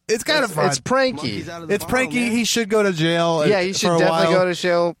It's kind of fun. it's pranky. It's pranky. He should go to jail. Yeah, he should for a definitely while. go to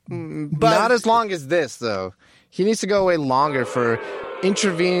jail. Not as long as this, though. He needs to go away longer for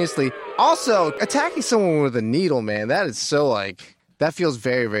intravenously. Also, attacking someone with a needle, man, that is so that feels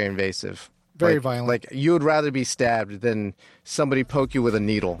very, very invasive. Very violent. Like you would rather be stabbed than somebody poke you with a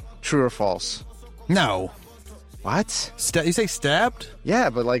needle. True or false? No. What? You say stabbed? Yeah,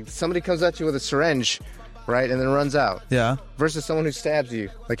 but like somebody comes at you with a syringe, right, and then runs out. Yeah. Versus someone who stabs you,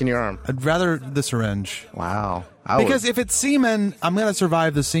 like in your arm. I'd rather the syringe. Wow. Because if it's semen, I'm going to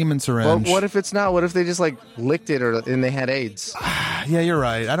survive the semen Well, syringe. what if it's not? What if they just licked it and they had AIDS? Yeah, you're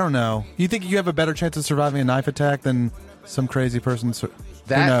right. I don't know. You think you have a better chance of surviving a knife attack than some crazy person? Who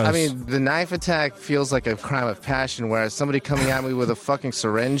knows? I mean, the knife attack feels like a crime of passion, whereas somebody coming at me with a fucking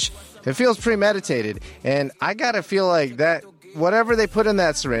syringe, it feels premeditated. And I gotta feel like that, whatever they put in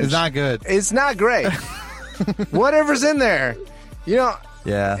that syringe, It's not good. It's not great. Whatever's in there, Yeah.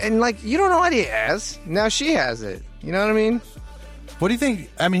 and you don't know what he has. Now she has it. You know what I mean? What do you think?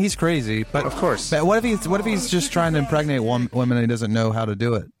 I mean, he's crazy, but Of course. But what if he's just trying to impregnate women and he doesn't know how to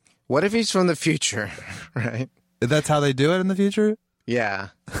do it? What if he's from the future, right? That's how they do it in the future? Yeah.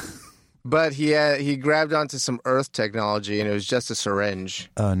 But he grabbed onto some Earth technology, and it was just a syringe.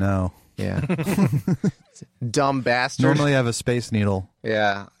 Oh no. Yeah. Dumb bastard. Normally I have a space needle.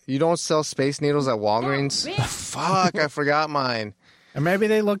 Yeah. You don't sell space needles at Walgreens? Fuck, I forgot mine. And maybe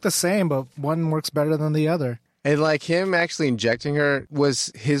they look the same, but one works better than the other. And him actually injecting her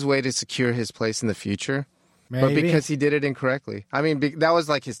was his way to secure his place in the future. Maybe. But because he did it incorrectly. I mean, that was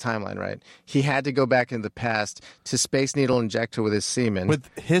like his timeline, right? He had to go back into the past to Space Needle inject her with his semen. With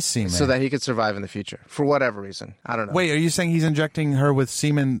his semen. So that he could survive in the future. For whatever reason. I don't know. Wait, are you saying he's injecting her with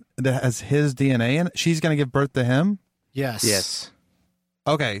semen that has his DNA in it? She's going to give birth to him? Yes. Yes.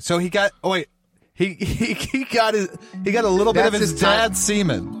 Okay, so he got... Oh, wait. He got a little bit of his dad's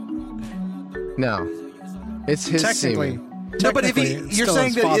semen. No. It's his semen. No, but if you're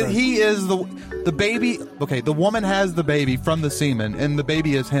saying that he is the baby, okay, the woman has the baby from the semen, and the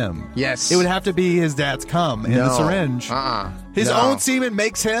baby is him. Yes. It would have to be his dad's cum in the syringe. His own semen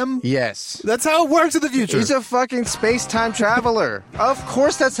makes him? Yes. That's how it works in the future. He's a fucking space-time traveler. Of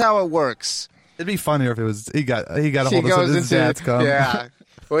course that's how it works. It'd be funnier if it was he got a hold of his dad's cum. Yeah.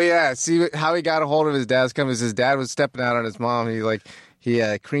 Well, yeah. See how he got a hold of his dad's cum is his dad was stepping out on his mom. He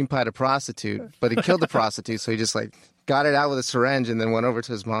cream pied a prostitute, but he killed the prostitute, so he just got it out with a syringe and then went over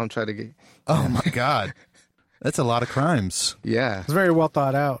to his mom, tried to get... Oh, my God. That's a lot of crimes. Yeah. It's very well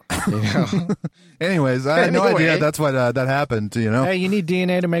thought out. Anyways, I had no idea that's what that happened, Hey, you need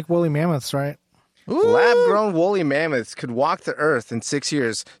DNA to make woolly mammoths, right? Lab-grown woolly mammoths could walk the earth in 6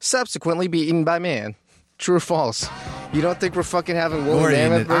 years, subsequently be eaten by man. True or false? You don't think we're fucking having woolly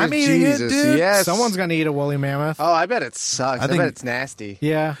mammoth burgers? I'm eating it, Jesus, dude. yes. Someone's going to eat a woolly mammoth. Oh, I bet it sucks. I bet it's nasty.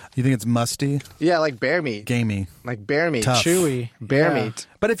 Yeah. You think it's musty? Yeah, like bear meat. Gamey. Like bear meat. Tough. Chewy. Bear meat.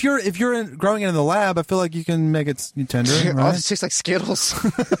 But if you're growing it in the lab, I feel like you can make it tender, Oh, right? it tastes like Skittles.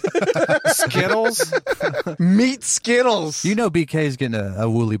 Skittles? Meat Skittles. You know BK's getting a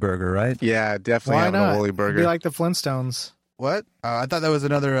woolly burger, right? Yeah, definitely Why having not? a woolly burger. It'd be like the Flintstones. What? I thought that was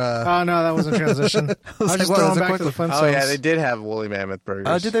another... Oh, no, that wasn't transition. I was just throwing back to the Flintstones. Oh, yeah, they did have woolly mammoth burgers.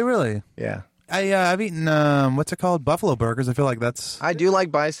 Oh, did they really? Yeah. I've eaten, what's it called? Buffalo burgers. I feel like that's... I do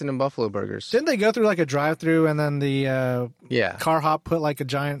like bison and buffalo burgers. Didn't they go through like a drive-through and then the Yeah. car hop put like a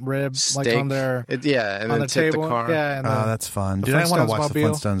giant rib Steak. like on their and on then the tip table? the car. Yeah, and Oh, that's fun. the Dude, I want to watch the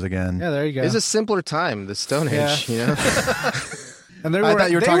Flintstones-mobile. Flintstones again. yeah, there you go. It was a simpler time, the Stone Age, you know? And they I were, thought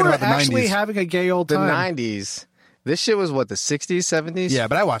you were they talking were about the actually 90s. having a gay old The time. 90s. This shit was what, the 60s, 70s? Yeah,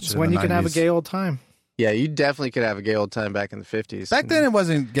 but I watched It's it in when the you can have a 90s. gay old time. Yeah, you definitely could have a gay old time back in the 50s. Back then, it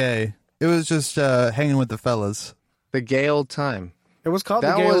wasn't gay. It was just hanging with the fellas. The gay old time. It was called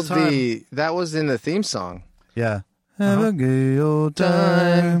That the gay old was time. that was in the theme song. Yeah. Have a gay old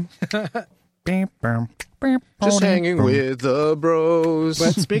time. Just hanging with the bros.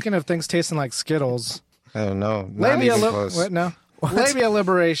 But speaking of things tasting like Skittles, I don't know. Not even close. Labia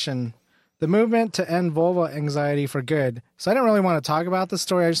liberation, the movement to end vulva anxiety for good. So I didn't really want to talk about the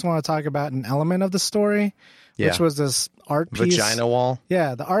story. I just want to talk about an element of the story, which was this art piece. Vagina wall?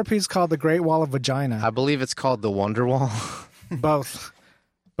 Yeah, the art piece called The Great Wall of Vagina. I believe it's called the Wonder Wall. Both.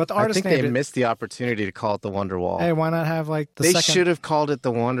 But the I artist think named they it. missed the opportunity to call it the Wonder Wall. Hey, why not have like the They second? should have called it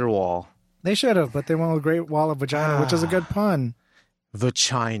the Wonder Wall. They should have, but they went with Great Wall of Vagina, which is a good pun.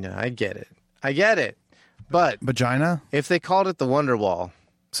 Vagina. I get it. But Vagina? if they called it the Wonder Wall,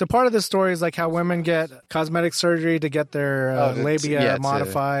 So part of this story is like how women get cosmetic surgery to get their labia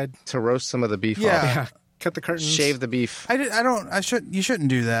modified. to roast some of the beef Yeah. off. Yeah, cut the curtains. Shave the beef. You shouldn't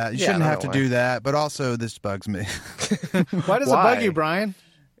do that. You Yeah, shouldn't I have to don't know do that. But also, this bugs me. Why does it Why? bug you, Brian?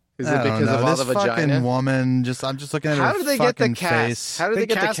 Is I it don't because know. of all This the fucking vagina? woman, I'm just looking at How her do they get the fucking cast? face. How do they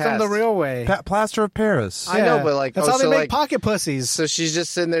get cast the cast? them the real way. Plaster of Paris. I know, but like, that's oh, how they so make like- pocket pussies. So she's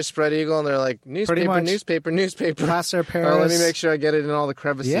just sitting there spread eagle, and they're like, newspaper, much. newspaper. Plaster of Oh, Paris. let me make sure I get it in all the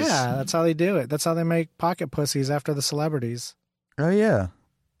crevices. Yeah, that's how they do it. That's how they make pocket pussies after the celebrities. Oh, yeah.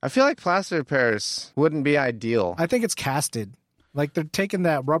 I feel like plaster of Paris wouldn't be ideal. I think it's casted. Like they're taking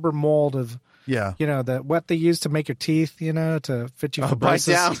that rubber mold of, Yeah. what they use to make your teeth, to fit you for Bite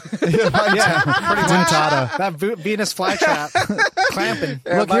braces. down. Yeah, pretty much. Dentata. That Venus flytrap clamping.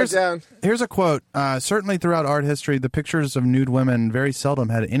 Yeah, Look, bite here's, down. here's a quote. Certainly throughout art history, the pictures of nude women very seldom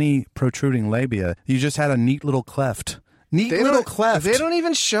had any protruding labia. You just had a neat little cleft. Neat little cleft. They don't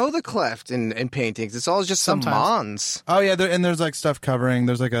even show the cleft in paintings. It's all just some Sometimes. mons. Oh, yeah, and there's like stuff covering.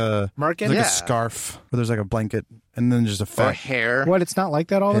 There's like a Merkin? there's like Yeah. a scarf, or there's like a blanket, and then just a Or fat. hair. What? It's not like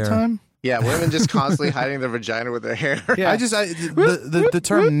that all the Hair. time? Yeah, women just constantly hiding their vagina with their hair. Yeah. The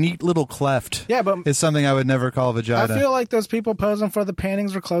term "neat little cleft" Yeah, but is something I would never call I vagina. feel like those people posing for the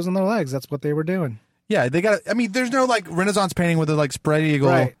paintings were closing their legs. That's what they were doing. Yeah, they got. I mean, there's no like Renaissance painting with a like spread eagle.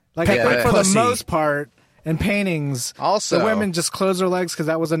 Right. Like, Yeah, like for pussy. the most part, in paintings, Also- the women just close their legs because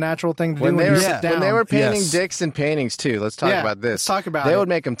that was a natural thing to do When when they, you were, sit down. when they were painting Yes. dicks in paintings too, let's talk Yeah, about this. let's talk about They it. would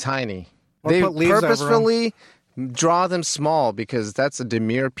make them tiny. Or They put leaves over 'em. purposefully draw them small because that's a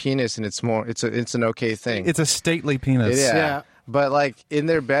demure penis and it's an okay thing. It's a stately penis. Yeah. Yeah. But like in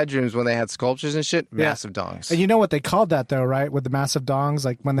their bedrooms when they had sculptures and shit, massive dongs. And you know what they called that though, right? With the massive dongs,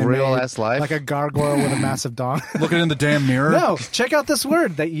 like when they Real made ass life? like a gargoyle with a massive dong. Looking in the damn mirror. No, check out this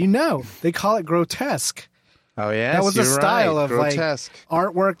word that you know. They call it grotesque. Oh yeah, That was a style of grotesque. like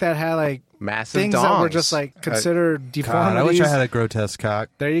artwork that had like Massive things dongs. that were just like considered deformities. God, I wish I had a grotesque cock.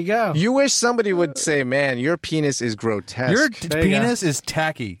 There you go. You wish somebody would say, "Man, your penis is grotesque." Your There you penis is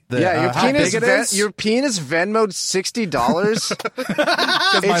tacky. Yeah, how big it is? your penis Venmoed $60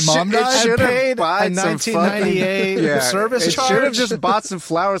 Because my mom died. should paid have a 1998 service it charge. should have just bought some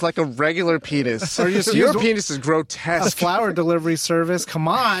flowers like a regular penis. Or just your use penis is a grotesque. flower delivery service. Come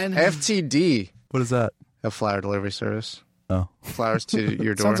on. FTD, What is that? a flower delivery service. Oh, Flowers to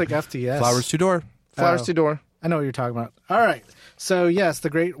your door. Sounds like FTS. flowers to door. Flowers Oh. to door. I know what you're talking about. All right. So yes, the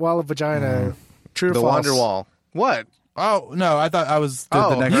Great Wall of Vagina. True or The false? Wonder Wall. What? Oh no, I thought I was the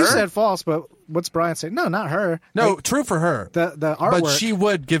Oh, next. You Her? said false, but what's Brian saying? No, not her. No, Like, true for her. the artwork. But she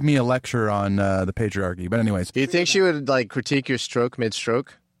would give me a lecture on the patriarchy. But anyways, Do you think she would like critique your stroke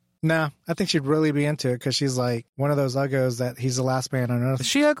mid-stroke? No, I think she'd really be into it because she's like one of those uggos that he's the last man on is earth.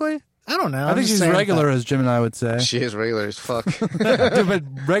 she ugly? I don't know. I think she's regular, as Jim and I would say. She is regular as fuck. Dude, but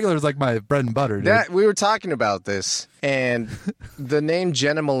regular is like my bread and butter. Dude. That we were talking about this, and the name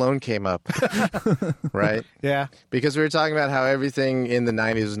Jenna Malone came up, right? Yeah. Because we were talking about how everything in the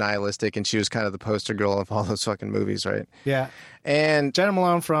 '90s was nihilistic, and she was kind of the poster girl of all those fucking movies, right? Yeah. And Jenna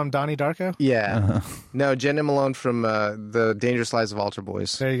Malone from Donnie Darko. yeah, no, Jenna Malone from the Dangerous Lives of Altar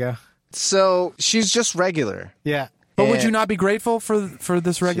Boys. There you go. So she's just regular. Yeah. But would And- you not be grateful for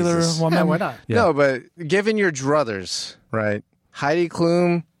this regular Jesus. woman? Yeah, why not? Yeah. No, but given your druthers, right? Heidi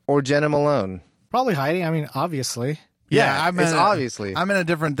Klum or Jenna Malone? Probably Heidi. I mean, obviously. Yeah, I'm it's in a- obviously. I'm in a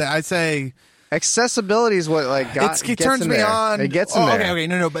different thing. I say Accessibility is what like got, it gets turns in me there. on. It gets in oh, there. Okay,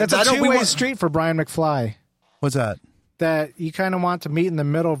 no, but That's I a don't. We two-way want, street for Brian McFly. what's that? That you kind of want to meet in the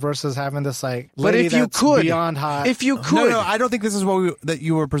middle versus having this like But lady if you that's could, beyond hot. if you could, No, I don't think this is what that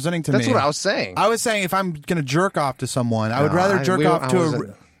you were presenting to that's me. what I was saying. I was saying if I'm gonna jerk off to someone, I would No, rather jerk we- off I to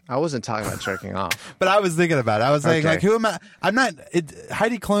wasn't- I wasn't talking about jerking off. But I was thinking about it. I was saying, Okay. like, who am I? I'm not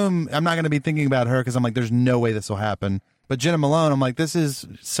Heidi Klum. I'm not going to be thinking about her because I'm like, there's no way this will happen. But Jenna Malone, I'm like, this is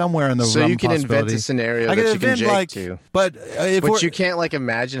somewhere in the So realm you can invent possibility. a scenario I that you can invent, jake like, to. But if But we're, you can't like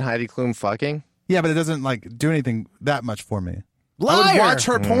imagine Heidi Klum fucking. yeah, but it doesn't like do anything that much for me. I Liar! would watch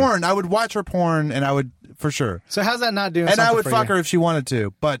her porn. I would watch her porn, and I would for sure. So how's that not doing? And I something would for fuck you? her if she wanted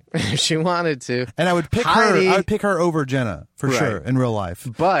to. But If she wanted to. and I would pick Heidi. her. I would pick her over Jenna for Right. sure in real life.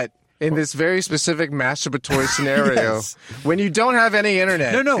 But in this very specific masturbatory scenario, Yes. when you don't have any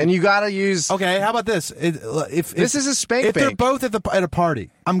internet, No. and you gotta use. Okay, how about this? If This is a spank If they're bank. both at a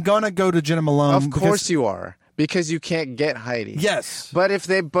party, I'm gonna go to Jenna Malone. Of course you are, because you can't get Heidi. Yes. But if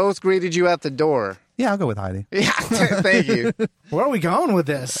they both greeted you at the door, Yeah, I'll go with Heidi. yeah, thank you. Where are we going with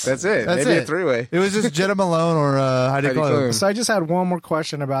this? That's it. That's Maybe it. a three-way. It was just Jenna Malone or Heidi Heidi Klum. Klum. So I just had one more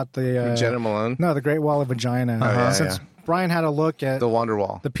question about the Jenna Malone, No, the Great Wall of Vagina. yeah, Since yeah. Brian had a look at the Wonder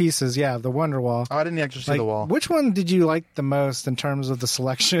Wall. the pieces, the Wonder Wall. Oh, I didn't actually see Like, the wall. which one did you like the most in terms of the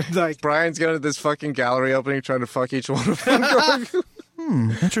selection? Like, Brian's going to this fucking gallery opening, trying to fuck each one of them,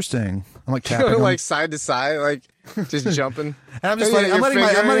 Interesting. I'm like tapping. like them. side to side, like just jumping. And I'm just Yeah, letting, you're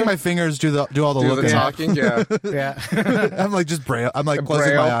I'm letting my fingering fingers do all the do looking. the talking. Yeah. yeah. I'm like just braille. I'm like closing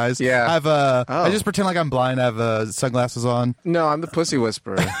Braille? my eyes. Yeah. I have Oh. I just pretend like I'm blind. I have sunglasses on. No, I'm the pussy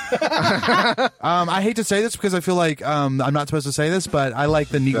whisperer. I hate to say this because I feel like I'm not supposed to say this, but I like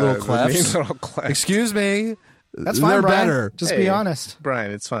the neat little The clefts. neat little clefts. Excuse me. That's fine, They're Brian. better. Just Hey. be honest.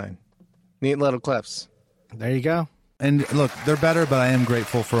 Brian, it's fine. Neat little clefts. There you go. And look, they're better, but I am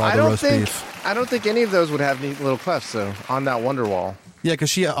grateful for all I the don't roast think beef. I don't think any of those would have neat little clefts though on that Wonder Wall. Yeah,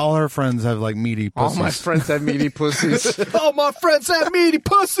 because all her friends have like meaty All pussies. my friends have meaty pussies. All my friends have meaty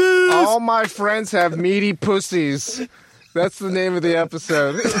pussies. All my friends have meaty pussies. That's the name of the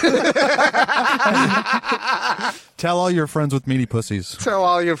episode. Tell all your friends with meaty pussies. Tell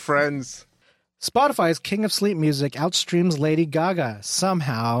all your friends. Spotify's King of Sleep Music outstreams Lady Gaga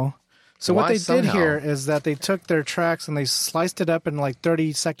somehow. So what Why they did somehow? here is that they took their tracks and they sliced it up in like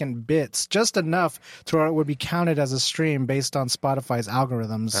 30-second bits, just enough to where it would be counted as a stream based on Spotify's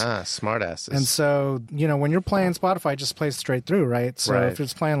algorithms. Ah, smartasses. And so, when you're playing Spotify, it just plays straight through, right? So Right. if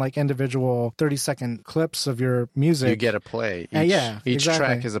it's playing like individual 30-second clips of your music, you get a play. Yeah, Each exactly.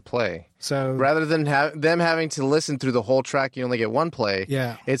 track is a play. so Rather than them having to listen through the whole track, you only get one play.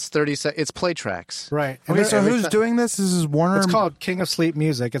 Yeah. It's it's play tracks. right. And Okay, they're- so who's doing this? This is Warner. it's called King of Sleep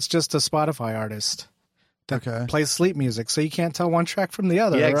Music. It's just a Spotify artist that Okay. plays sleep music, so you can't tell one track from the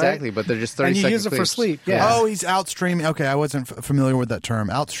other. Yeah, right? exactly. But they're just 30 And you second use it for clips. sleep. Yeah. Oh, he's outstreaming. Okay, I wasn't familiar with that term.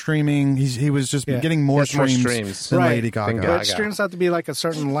 Outstreaming. He was just Yeah. getting more Yes, more streams, streams. than Right. Lady Gaga. Than But Gaga. streams have to be like a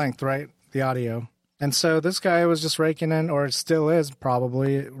certain length, right? The audio. And so this guy was just raking in, or it still is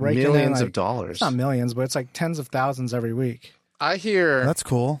probably raking in Millions like, of dollars. It's not millions, but it's like tens of thousands every week. I hear That's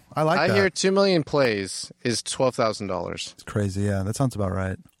cool. I like I that. hear 2 million plays is $12,000. It's crazy. Yeah, that sounds about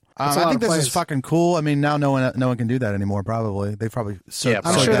right. That's a I lot think of this is plays. fucking cool. I mean, now no one can do that anymore. Probably they probably. Yeah, I'm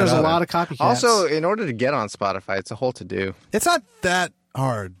probably sure that there's a out. lot of copycats. Also, in order to get on Spotify, it's a whole to do. It's not that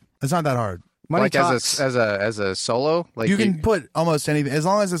hard. It's not that hard. Money Like talks. as a solo, like You can put almost anything as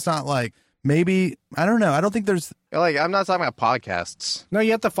long as it's not like maybe I don't know. I don't think there's. like I'm not talking about podcasts. No,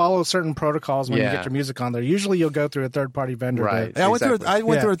 you have to follow certain protocols when you Yeah. get your music on there. Usually you'll go through a third-party vendor. Right. to- I went Exactly.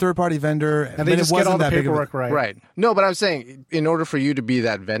 through. Yeah. A third-party vendor, and they but just it get all wasn't the that big of a- paperwork right. Right. No, but I'm saying in order for you to be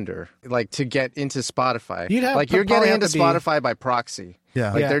that vendor, like to get into Spotify, You'd have- like you're probably getting have into to be- Spotify by proxy.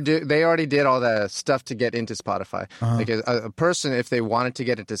 Yeah. Like Yeah. they already did all the stuff to get into Spotify. Like a person, if they wanted to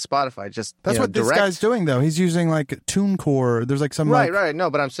get into Spotify, just That's what this direct. guy's doing though. He's using like TuneCore. There's like some Right, like, right. No,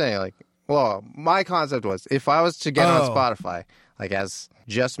 but I'm saying like, well, my concept was if I was to get on Spotify, like as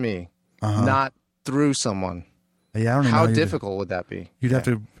just me, not through someone, Yeah, I don't know how difficult would that be? You'd have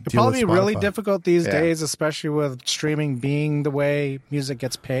to. It'd probably be really Spotify. difficult these Yeah. days, especially with streaming being the way music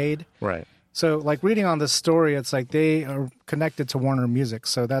gets paid. Right. So, like reading on this story, it's like they are connected to Warner Music,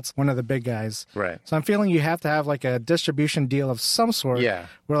 so that's one of the big guys. Right. So I'm feeling you have to have like a distribution deal of some sort. Yeah.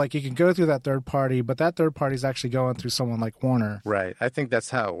 Where like you can go through that third party, but that third party is actually going through someone like Warner. Right. I think that's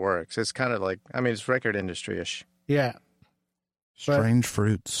how it works. It's kind of like, I mean, it's record industry-ish. Yeah. Strange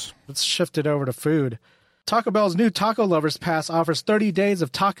fruits. Let's shift it over to food. Taco Bell's new Taco Lovers Pass offers 30 days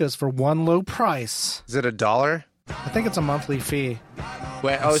of tacos for one low price. Is it $1? I think it's a monthly fee.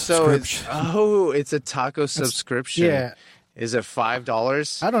 Wait, it's a taco subscription. Yeah. Is it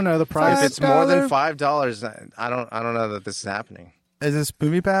 $5? I don't know the If price. it's more than $5, I don't know that this is happening. Is this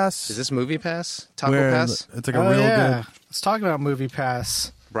Movie Pass? Is this Movie Pass? Taco Where Pass? It's like a Oh, real yeah. good. Let's talk about Movie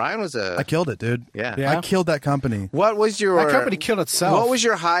Pass. Brian was I killed it, dude. yeah. Yeah. I killed that company. What was your That company killed itself. What was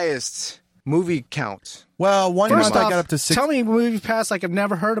your highest movie count? Well, one First month I off, got up to 6. tell me Movie Pass like I've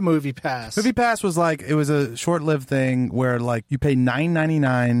never heard of Movie Pass. Movie Pass was like it was a short-lived thing where like you pay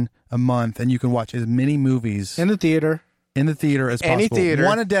 $9.99 a month and you can watch as many movies in the theater. in the theater as Any possible. theater.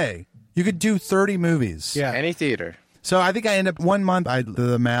 One a day. You could do 30 movies. Yeah. Any theater. So I think I ended up one month. I did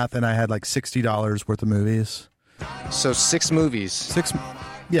the math and I had like $60 worth of movies. So 6 movies. 6.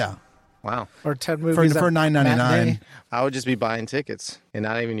 Yeah. Wow. Or 10 For movies for at $9.99. matinee. I would just be buying tickets and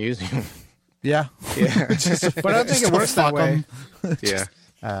not even using them. Yeah. Yeah. But I don't think it works that fuck way. 'em.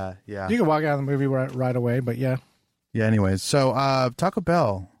 yeah. Yeah. You can walk out of the movie right away, but yeah. Yeah. Anyways, so Taco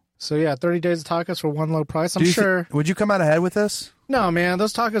Bell. So yeah, 30 days of tacos for one low price. I'm Do you sure. would you come out ahead with this? No, man,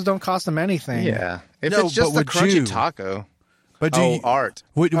 those tacos don't cost them anything. Yeah. If No, it's just but a would crunchy you? taco. But do Oh, you, Art.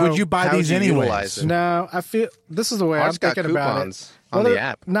 would Oh, you buy how these would you anyways? utilize it? No, I feel this is the way Art's I'm got thinking about it. coupons on the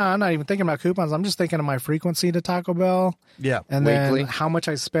app. No, I'm not even thinking about coupons. I'm just thinking of my frequency to Taco Bell Yeah. and Weekly? then how much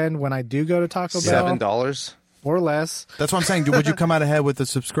I spend when I do go to Taco Bell $7. or less. That's what I'm saying. Would you come out ahead with the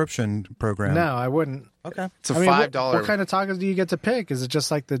subscription program? No, I wouldn't. Okay. It's a I mean, $5. what kind of tacos do you get to pick? Is it just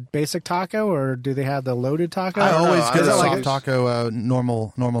like the basic taco, or do they have the loaded taco? I always I get a don't know. soft taco,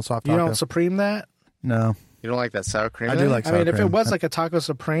 normal soft You taco. don't supreme that? No. You don't like that sour cream? I in do it? like I mean, sour if it cream. was like a taco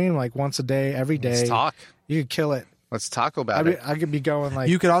supreme, like once a day, every day, Let's talk. you could kill it. Let's talk about it. I could be going like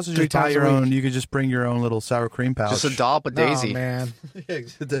You could also 3 just buy times a your own. week. You could just bring your own little sour cream pouch. Just a dollop of daisy. Oh, man.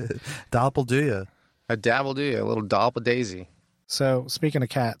 Dollop will do you. A dab will do you. A little dollop of daisy. So, speaking of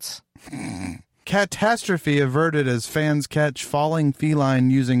cats, Catastrophe averted as fans catch falling feline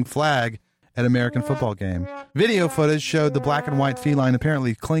using flag at American football game. Video footage showed the black and white feline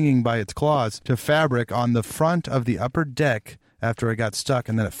apparently clinging by its claws to fabric on the front of the upper deck after it got stuck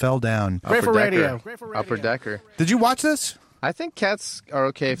and then it fell down. Great for Upper radio. decker. Great for radio. Upper decker. Did you watch this? I think cats are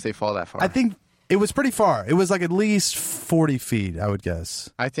okay if they fall that far. I think it was pretty far. It was like at least 40 feet, I would guess.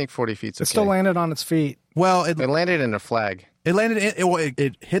 I think 40 feet's okay. It still landed on its feet. Well, it It landed in a flag. landed.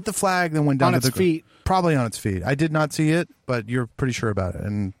 It hit the flag, then went down On to its the feet. Probably on its feet. I did not see it, but you're pretty sure about it,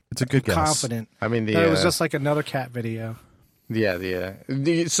 and it's a good guess. Confident. I mean, That it was just like another cat video.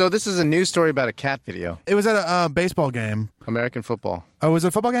 So this is a news story about a cat video. It was at a baseball game. American football. Oh, was it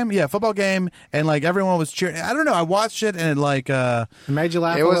a football game? Yeah, football game, and like everyone was cheering. I don't know. I watched it, and it like It made you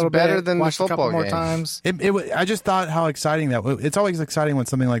laugh It a was little better bit. than the Watched a couple football more game. times. I just thought how exciting that. It's always exciting when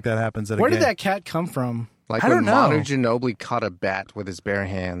something like that happens at a Where game. did that cat come from? Like I when don't know. Manu Ginobili caught a bat with his bare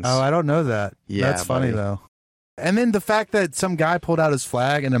hands. Oh, I don't know that. Yeah, That's funny buddy. though. And then the fact that some guy pulled out his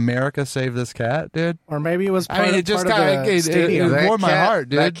flag and America saved this cat, dude. Or maybe it was part, I mean, it just part of the stadium. it warmed my heart,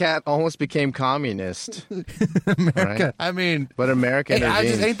 dude. That cat almost became communist. America. Right? I mean, But America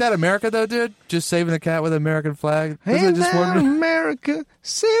intervened. ain't that America though, dude? Just saving a cat with an American flag. Doesn't Ain't it just that warm me? America?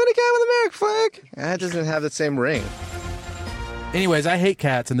 Saving a cat with American flag? That doesn't have the same ring. Anyways, I hate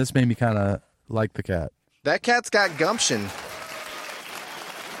cats, and this made me kind of like the cat. That cat's got gumption.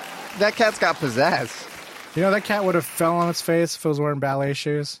 That cat's got pizzazz. You know, that cat would have fell on its face if it was wearing ballet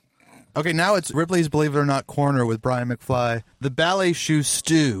shoes. Okay, now it's Ripley's Believe It or Not Corner with Brian McFly. The ballet shoe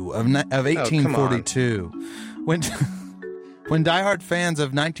stew of 1842. When diehard fans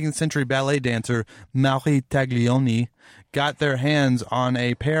of 19th century ballet dancer Marie Taglioni got their hands on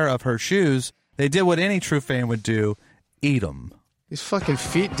a pair of her shoes, they did what any true fan would do, eat them. These fucking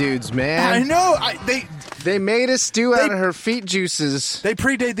feet dudes, man. I know. They made a stew out of her feet juices. They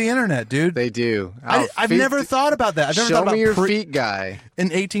predate the internet, dude. They do. I've never thought about that. I've never thought about Show me your feet guy. In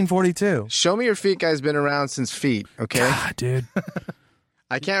 1842. Show me your feet guy's been around since feet, okay? God, dude.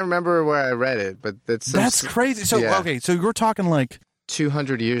 I can't remember where I read it, but that's crazy. So, yeah. okay, so we're talking like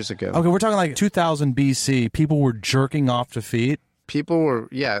 200 years ago. Okay, we're talking like 2000 BC. People were jerking off to feet. People were,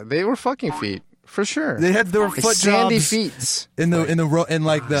 they were fucking feet. For sure, they were foot sandy jobs feet in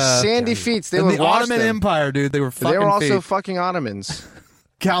the sandy feet. They in would the Ottoman Empire, dude. They were fucking. They were also feet. fucking Ottomans.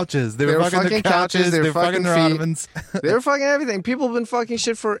 Couches. They were fucking their couches. They were fucking their Ottomans. They were fucking everything. People have been fucking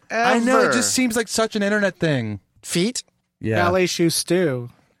shit forever. I know. It just seems like such an internet thing. Feet. Yeah. Ballet shoe stew.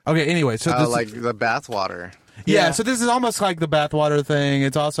 Okay. Anyway, so this like the bathwater. Yeah. So this is almost like the bathwater thing.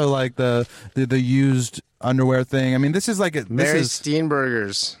 It's also like the used underwear thing. I mean, this is like Mary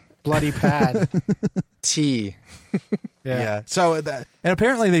Steenburgers. Bloody pad. Tea. Yeah. So, and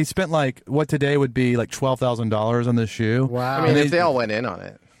apparently they spent like what today would be like $12,000 on this shoe. Wow. I mean, if they all went in on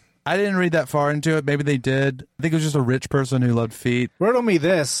it. I didn't read that far into it. Maybe they did. I think it was just a rich person who loved feet. Riddle me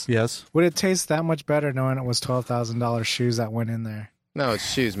this. Yes. Would it taste that much better knowing it was $12,000 shoes that went in there? No,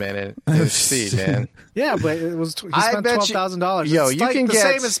 it's shoes, man. It was feet, man. Yeah, but it was. He spent $12,000. Yo, it's you like can the get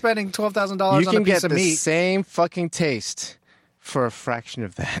same as spending $12,000 on a piece of meat. You can get the same fucking taste for a fraction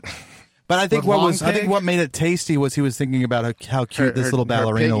of that. But I think what made it tasty was he was thinking about how cute this little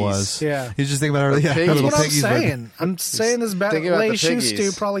ballerina was. Yeah, he's just thinking about her little That's what piggies. I'm saying. I'm saying this ballet shoe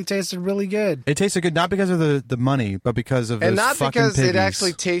stew probably tasted really good. It tasted good not because of the money, but because of and those not fucking because piggies. it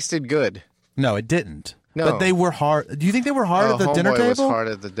actually tasted good. No, it didn't. No. But they were hard. Do you think they were hard at the dinner table? Was hard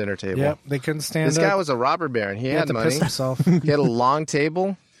at the dinner table. Yep, they couldn't stand This guy was a robber baron. He had to money. piss himself. He had a long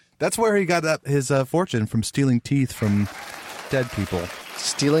table. That's where he got his fortune, from stealing teeth from dead people.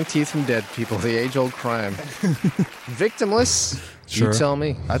 Stealing teeth from dead people, the age-old crime. Victimless? Sure. You tell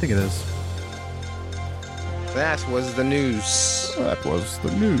me. I think it is. That was the news. That was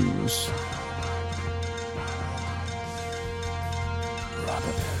the news.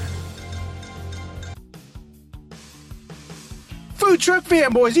 Food truck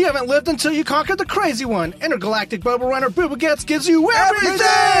fanboys, you haven't lived until you conquered the crazy one. Intergalactic Bubble Runner Boobagettes gives you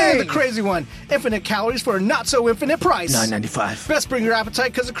everything! The crazy one. Infinite calories for a not-so-infinite price. $9.95. Best bring your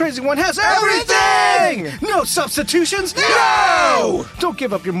appetite because the crazy one has everything! No substitutions? No! Don't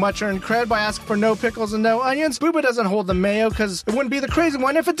give up your much-earned cred by asking for no pickles and no onions. Booba doesn't hold the mayo because it wouldn't be the crazy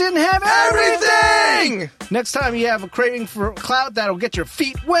one if it didn't have everything! Next time you have a craving for clout that'll get your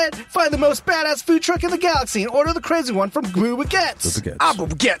feet wet, find the most badass food truck in the galaxy and order the crazy one from Boobagettes.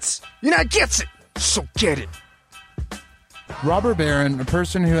 Gets. You're not gets it, so get it. Robber baron, a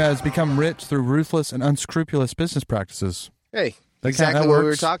person who has become rich through ruthless and unscrupulous business practices. Hey, Like exactly that what we were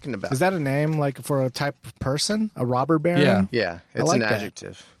works? talking about. Is that a name like for a type of person? A robber baron? Yeah. Yeah, it's like an that.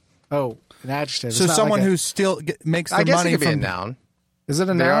 adjective. Oh, an adjective. So It's not someone like who still makes the I guess money it could from be a noun. is it a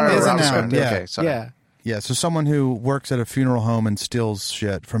They noun? are or Is a robber noun, baron. yeah. Okay, sorry. Yeah. Yeah, so someone who works at a funeral home and steals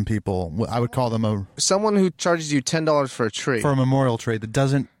shit from people. I would call them Someone who charges you $10 for a tree. for a memorial tree that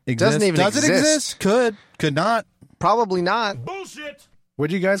doesn't exist. Doesn't even Does it exist. exist? Could not. Probably not.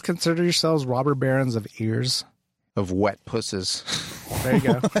 Would you guys consider yourselves robber barons of ears? Of wet pusses. There you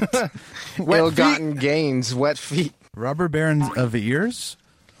go. Ill-gotten gains, wet feet. Robber barons of ears?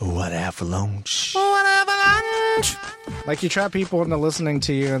 What avalanche? Like you trap people into listening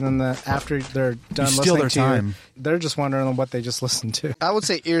to you, and then after they're done steal listening their to time. you, they're just wondering what they just listened to. I would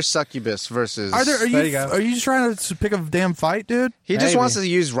say ear succubus versus... Are There you go. you trying to pick a damn fight, dude? He just Maybe. wants to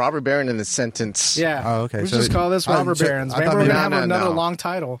use robber baron in the sentence. Yeah. Oh, okay. We So- just call this I- robber so- barons. I Maybe thought we're maybe- gonna have No, another no. long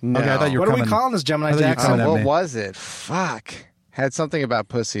title. No. Okay, I thought you were What are we coming. calling this, Gemini I thought you were Jackson? coming at What me. was it? Fuck. Had something about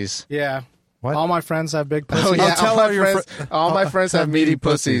pussies. Yeah. What? All my friends have big pussies. Oh, yeah. tell all all my your friends, all my friends have meaty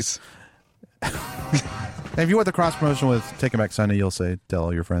pussies. And if you want the cross promotion with Take 'Em Back Sunday, you'll say tell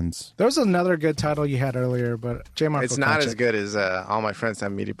all your friends. There was another good title you had earlier, but J-Mark It's will not catch as it. good as All My Friends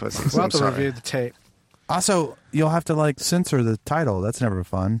Have Meaty Pussies. We'll I'm have to sorry. review the tape. Also, you'll have to censor the title. That's never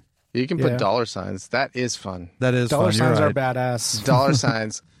fun. You can put Yeah. dollar signs. That is fun. That is Dollar fun. signs You're are right. badass. Dollar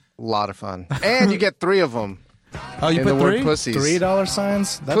signs, a lot of fun. And you get 3 of them. Oh, you in put the word 3? pussies. $3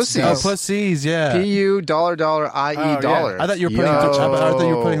 signs? That's Pussies. Oh, dope. pussies, yeah. PU, dollar, IE, Oh, yeah. dollar. I thought you were putting. Yo. I thought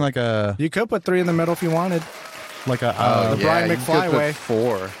you were putting like a You could put 3 in the middle if you wanted. a Oh, the yeah, Brian you McFly could put way.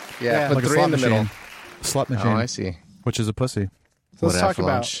 4. Yeah, Yeah. put like a 3 slot in the machine. middle. Slot machine. Oh, I see. Which is a pussy. So let's What I had talk for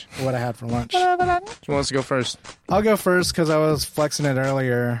about lunch? what I had for lunch. Who wants to go first? I'll go first because I was flexing it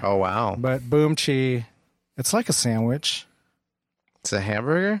earlier. Oh, wow. But Boom Chi, it's like a sandwich. It's a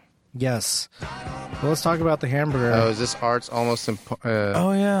hamburger? Yes. Well, let's talk about the hamburger. Oh, is this Art's almost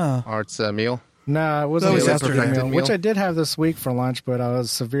Oh yeah. Art's meal? No, it wasn't was a yesterday perfected meal, meal? which I did have this week for lunch, but I was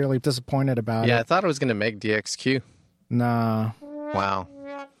severely disappointed about Yeah, I it. thought it was going to make DXQ. Nah. Wow.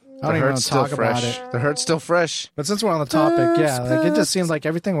 I don't even want to talk about it. The hurt's still fresh. But since we're on the topic, yeah, like it just seems like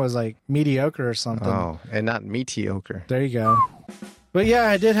everything was like mediocre or something. Oh, and not mediocre. There you go. But yeah,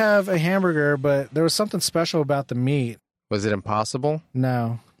 I did have a hamburger, but there was something special about the meat. Was it impossible?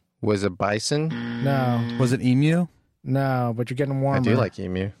 No, Was it bison? no, Was it emu? no, but you're getting warmer. I do like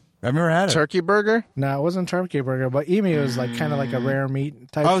emu. I've never had it. Turkey burger? No, it wasn't turkey burger, but emu is like kind of like a rare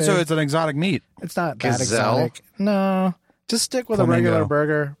meat type Oh, thing. so it's an exotic meat. It's not that Gazelle? exotic. No, just stick with a Flamingo. regular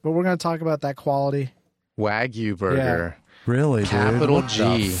burger, but we're going to talk about that quality. Wagyu burger. Really, dude? Capital What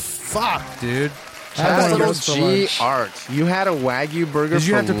the G. fuck, dude. I had one of Capital those for G lunch. Art. You had a Wagyu burger Did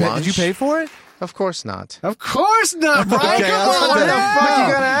you for have to pay? lunch? Did you pay for it? Of course not. Of course not, Brian. Okay, Come I was on, about to- what the fuck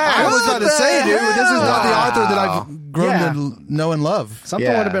you gonna ask? I was about to say, dude, this is not the author that Wow. I've grown Yeah. to know and love. Something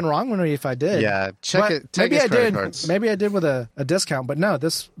Yeah. would have been wrong with me if I did. Yeah, check But it. Take maybe his I credit did. cards. Maybe I did with a discount, but no,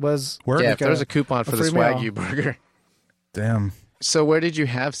 this was Work? Yeah, like if there's a coupon for a this free meal. Wagyu burger. Damn. So where did you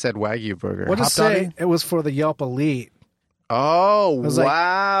have said Wagyu burger? What to Hop say? Dotty? It was for the Yelp Elite. Oh, It was like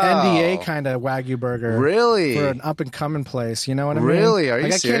wow. NDA kind of Wagyu burger. Really? For an up and coming place. You know what I mean? Really? Are you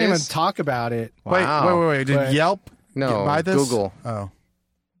like, I can't even serious? talk about it. Wow. Wait. Did But- Yelp No, buy this? Google. Oh.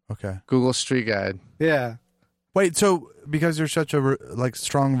 Okay. Google Street Guide. Yeah. Wait, so because you're such a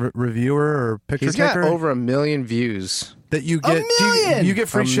strong reviewer or picture He's got taker over 1 million views. that you get million! you get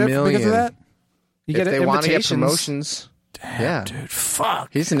free A ship because million. of that? You If get they want to get invitations. promotions. Yeah. Dude, fuck.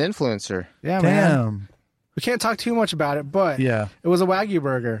 He's an influencer. Yeah, man. Damn. We can't talk too much about it, but Yeah. it was a Wagyu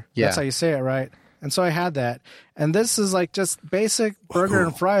burger. Yeah. That's how you say it, right? And so I had that. And this is like just basic burger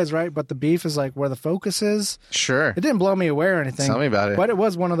and fries, right? But the beef is like where the focus is. Sure. It didn't blow me away or anything. Tell me about it. But it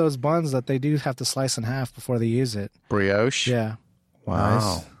was one of those buns that they do have to slice in half before they use it. Brioche. Yeah.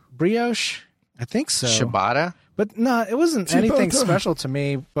 Wow. Brioche? I think so. Ciabatta. But no, it wasn't anything special to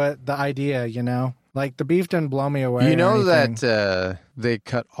me, but the idea, you know? Like the beef didn't blow me away. You or know anything. that they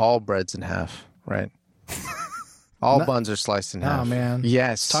cut all breads in half, right? All buns are sliced in half. Oh, man.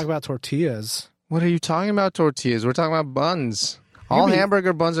 Yes. Talk about tortillas. What are you talking about, tortillas? We're talking about buns. All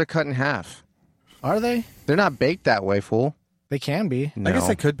hamburger buns are cut in half. Are they? They're not baked that way, fool. They can be. No. I guess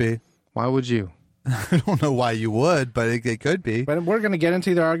they could be. Why would you? I don't know why you would, but it could be. But we're going to get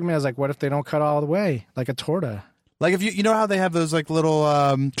into the argument as like, what if they don't cut all the way? Like a torta. Like if you know how they have those like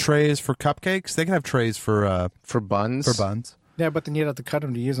little trays for cupcakes? They can have trays for buns? For buns. Yeah, but then you'd have to cut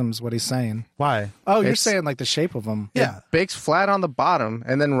them to use them is what he's saying. Why? Oh, you're It's- saying like the shape of them. Yeah. Bakes flat on the bottom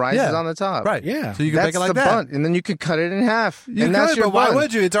and then rises Yeah. on the top. Right. Yeah. So you can That's bake it like the that. bun. And then you could cut it in half. You and that's could, your but why bun.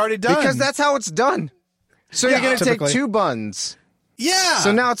 would you? It's already done. Because that's how it's done. So you're going to take typically. 2 buns. yeah.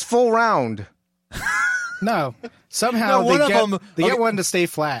 So now it's full round. No. Somehow No, one they of get, them- they okay. get one to stay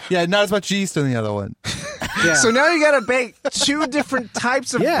flat. Yeah, not as much yeast in the other one. Yeah. So now you got to bake 2 different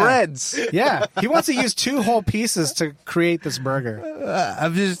types of Yeah. breads. Yeah. He wants to use 2 whole pieces to create this burger.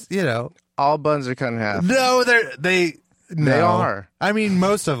 I'm just, All buns are cut in half. No, they no. are. I mean,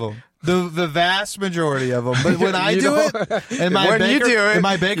 most of them. The vast majority of them. But when I You do know- it, in my when you do it, in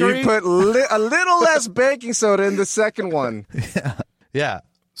my bakery, you put a little less baking soda in the second one. yeah.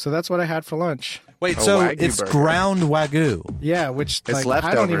 So that's what I had for lunch. Wait, A so Wagyu it's burger. ground Wagyu. Yeah, which It's like,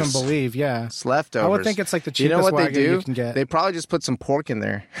 I don't even leftovers. believe. Yeah. It's leftovers. I would think it's like the You know cheapest what they Wagyu do? you can get. They probably just put some pork in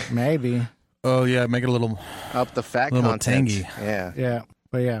there. Maybe. Oh yeah, make it a little. Up the fat Little content. tangy. Yeah. Yeah.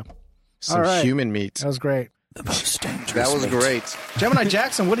 But yeah. Some All right. human meat. That was great. The most dangerous. That was great. Gemini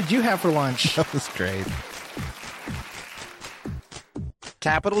Jackson, what did you have for lunch? That was great.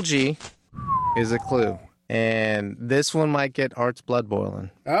 Capital G is a clue. And this one might get Art's blood boiling.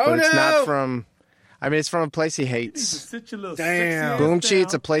 Oh, but it's no. not from... I mean, it's from a place he hates. Sit your little Damn. sexy ass Boom Chi, down.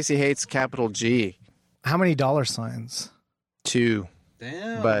 it's a place he hates, capital G. How many dollar signs? 2.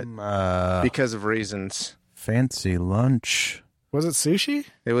 Damn. But because of reasons. Fancy lunch Was it sushi?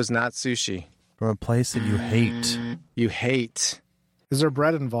 It was not sushi. from a place that you hate. You hate. Is there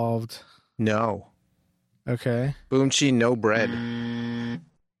bread involved? No. Okay. Boomchi, no bread.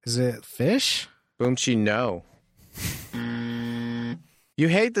 Is it fish? Boomchi, no. You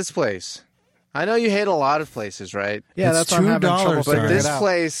hate this place. I know you hate a lot of places, right? Yeah, It's that's why I'm having $2, trouble But figuring this it out.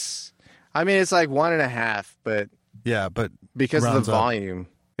 place, I mean, it's like 1.5, but Yeah, but because of rounds the up. volume,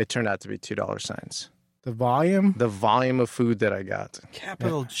 it turned out to be $2 signs. The volume? The volume of food that I got.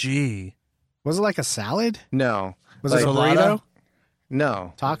 Capital G. Was it like a salad? No. Was Like, it a burrito?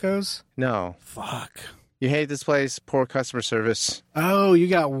 No. Tacos? No. Fuck. You hate this place. Poor customer service. Oh, you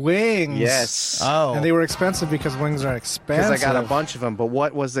got wings. Yes. Oh. And they were expensive because wings are expensive. Because I got a bunch of them. But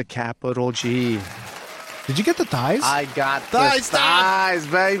what was the capital G? Did you get the thighs? I got Thighs, the thighs,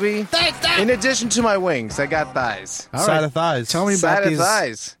 baby. In addition to my wings, I got thighs. All Side right. of thighs. Tell me Side about of these.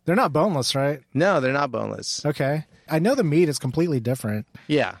 thighs. They're not boneless, right? No, they're not boneless. Okay. I know the meat is completely different.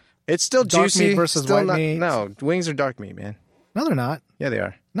 Yeah. It's still Dark juicy. meat versus still white not, meat. No, wings are dark meat, man. No, they're not. Yeah, they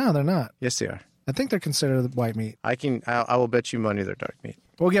are. No, they're not. Yes, they are. I think they're considered white meat. I will bet you money they're dark meat.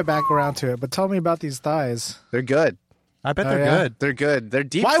 We'll get back around to it, but tell me about these thighs. They're good. I bet Oh, they're yeah? good. They're good. They're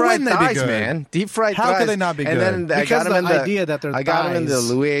deep Why fried wouldn't they be thighs, good? man. Deep fried How thighs. could they not be and good? then I Because got them the in the idea that they're I got them in the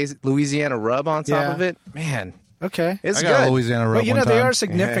thighs. Louisiana rub on top Yeah. of it. Man, Okay. it's I got a good. Louisiana rub But you one know, they time. are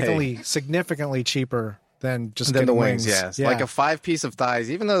significantly cheaper than just Than the getting wings, yes. Yeah. Like a 5-piece of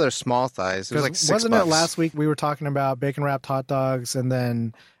thighs, even though they're small thighs. It was like $6. Wasn't it last week we were talking about bacon wrapped hot dogs, and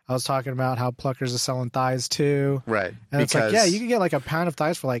then I was talking about how Pluckers are selling thighs too. Right. And it's like, yeah, you can get like a pound of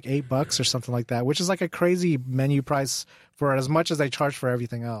thighs for like $8 or something like that, which is like a crazy menu price for as much as they charge for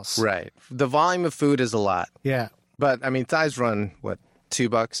everything else. Right. The volume of food is a lot. Yeah. But, I mean, thighs run, what,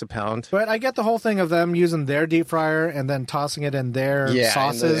 $2 a pound? But I get the whole thing of them using their deep fryer and then tossing it in their Yeah,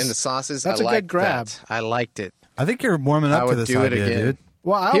 sauces. in the sauces. That's I a good liked grab. that. I liked it. I think you're warming up I to would this do it idea, again. dude.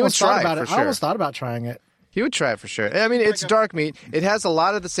 Well, I He would almost thought try about for it. sure. I almost thought about trying it. He would try it for sure. I mean, it's dark meat. It has a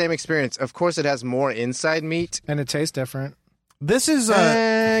lot of the same experience. Of course, it has more inside meat. And it tastes different. This is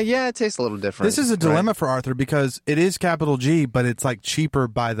Yeah, it tastes a little different. this is a dilemma for Arthur because it is capital G, but it's like cheaper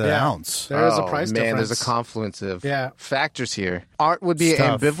by the Yeah. ounce. There is a Oh, price man, difference. there's a confluence of Yeah. factors here. Art would be It's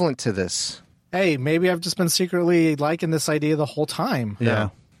tough. ambivalent to this. Hey, maybe I've just been secretly liking this idea the whole time. Yeah.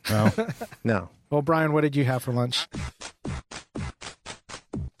 Well, No. Well, Brian, what did you have for lunch?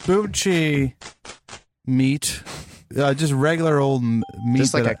 Boomchi meat, just regular old meat.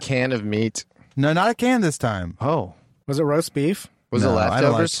 Just like that a can of meat. no, not a can this time. Oh. Was it roast beef? Was No, it I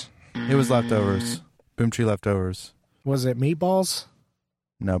don't leftovers? It was leftovers. Boomchi leftovers. Was it meatballs?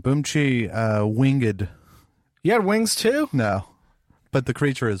 No, Boomchi winged. You had wings too? No, but the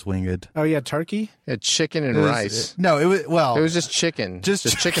creature is winged. Oh, you had turkey? Yeah, chicken and It was- rice. No, it was well. It was just chicken. Just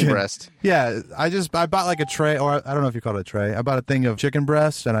chicken chicken. breast. Yeah, I bought like a tray, or I don't know if you call it a tray. I bought a thing of chicken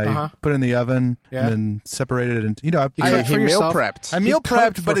breast, and I Uh-huh. put it in the oven, Yeah. and then separated it. And You I cooked He for meal yourself? prepped. I meal He cooked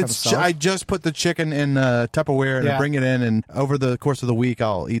prepped, but for it's himself. I just put the chicken in Tupperware and Yeah. bring it in, and over the course of the week,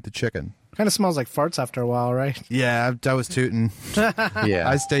 I'll eat the chicken. Kind of smells like farts after a while, right? Yeah, I was tooting. Yeah.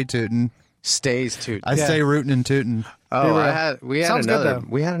 I stay tooting. Stays too. I stay rooting and tooting. Oh, were- we had Sounds good, another. though.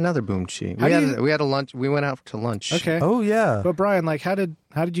 We had another boomchi. How do you- We had a lunch. We went out to lunch. Okay. Oh yeah. But Brian, like, how did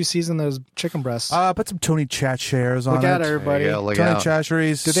you season those chicken breasts? Put some Tony Chachers on Look at it. everybody. There you go, look Tony out.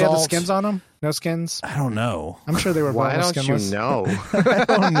 Chacheries. Did they have the salt. skins on them? No skins? I don't know. I'm sure they were Why boneless, don't you skinless. know?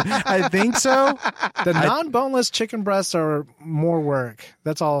 I think so. The non-boneless chicken breasts are more work.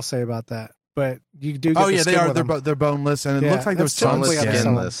 That's all I'll say about that. But you do get Oh the yeah, skin they are. with them. They're boneless, and it Yeah, looks like there's that's some typically Boneless, how they skin.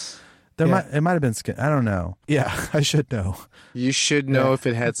 sell them. skinless. It might have been skin. I don't know. Yeah, I should know. You should know if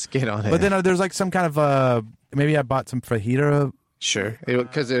it had skin on it. But then there's like some kind of maybe I bought some fajita sure,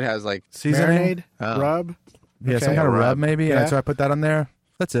 because it has like seasoning. Marinade, Oh. rub. Yeah, some Okay. kind of Rub. rub maybe. Yeah. And so I put that on there.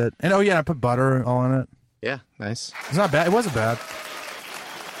 That's it. And I put butter all on it. yeah, nice. It's not bad. It wasn't bad.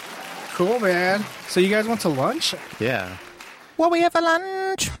 Cool, man. So you guys went to lunch? Yeah, What we have for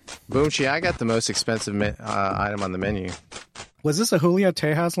lunch? boomchi. I got the most expensive item on the menu. Was this a Julio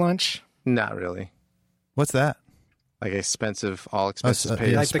Tejas lunch? Not really. What's that? Like expensive, all expenses yeah. paid.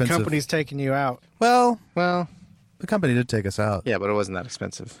 Like the Expensive. company's taking you out. Well, Well, the company did take us out, yeah, but it wasn't that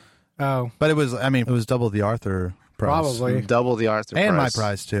expensive. Oh, but it was. I mean, it was double the Arthur price, probably. Double the Arthur and price. my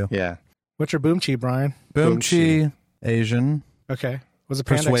price too. Yeah. What's your boomchi, Brian? Boomchi, Asian Okay. Was it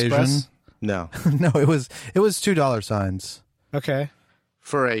Panda persuasion. Express? No, No, it was $2 signs. Okay.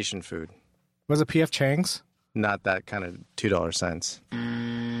 for Asian food, Was it PF Chang's? not that kind of $2 signs.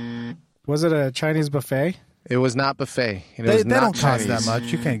 Was it a Chinese buffet? It was not buffet. It They was not don't cost Chinese. that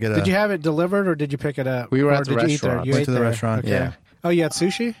much. You can't get a. Did you have it delivered or did you pick it up? We were Or at the did you eat there? restaurant. You Went ate to the there. restaurant. Okay. Yeah. Oh, you had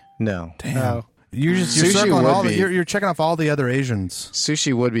sushi? No. Damn. Oh. You're Sushi circling would all the, be. you're checking off all the other Asians.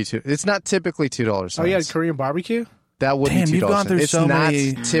 Sushi would be too. It's not typically $2. Oh, yeah, Korean barbecue? That would Damn, be $2. you've gone through it's so not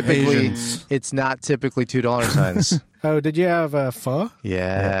many typically. Asians. It's not typically $2 signs. Oh, did you have pho?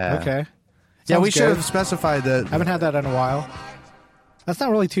 Yeah. Okay. Yeah, we Sounds should good. have specified that. I haven't had that in a while. That's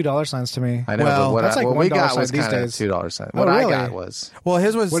not really $2 signs to me. I know. Well, but what that's like what we $1 got was sign these kind of days. $2 sign. Oh, What really? I got was. Well,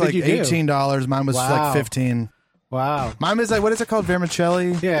 his was What like did you do? $18. Mine was Wow. like $15. Wow. Mine was like, what is it called?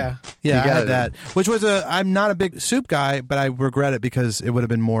 Vermicelli? Yeah. Yeah, I got had it. that. Which was I'm not a big soup guy, but I regret it because it would have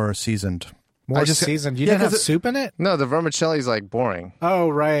been more seasoned. More seasoned. You didn't have soup in it? No, the vermicelli's like boring. Oh,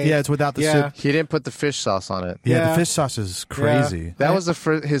 right. Yeah, it's without the Yeah. soup. He didn't put the fish sauce on it. Yeah, Yeah. the fish sauce is crazy. That was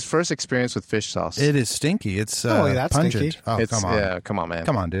his first experience with fish sauce. It is stinky. It's Oh, that's pungent. stinky. Oh, It's- come on. Yeah, come on, man.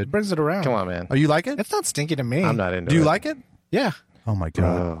 Come on, dude. Brings it around. Come on, man. Oh, you like it? It's not stinky to me. I'm not into it. Do you like it? Yeah. Oh, my God.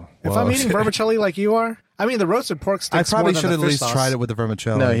 Bro. If Whoa. I'm eating vermicelli like you are, I mean, the roasted pork I sticks probably more should than have the at fish least sauce. tried it with the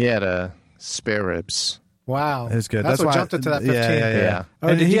vermicelli. No, he had spare ribs. Wow. It was good. That's what why jumped it to that 15. Yeah. Oh,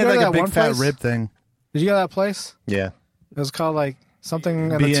 and did he you had go to like a that big one fat place? rib thing. Did you go to that place? Yeah. It was called like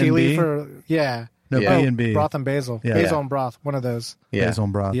something in B&B? the tea leaf or yeah. No, Yeah. B&B. Broth and basil. Yeah. Basil Yeah. and broth. One of those. Yeah. Basil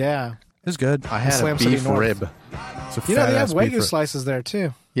and broth. Yeah. It was good. I had Slam a City beef North. rib. It's a You know, they have fat-ass beef Wagyu rib. slices there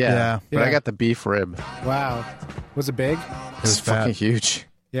too. Yeah. But Yeah. I got the beef rib. Wow. Was it big? It was It's fucking huge.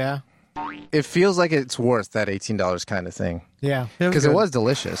 Yeah. It feels like it's worth that $18 kind of thing. Yeah. Because it good. was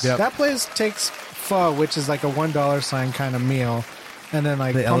delicious. Yep. That place takes pho, which is like a $1 sign kind of meal, and then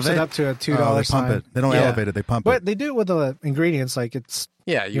like They pumps elevate? it up to a $2 Oh, they sign. pump it. They don't Yeah. elevate it. They pump But it. they do it with the ingredients. Like it's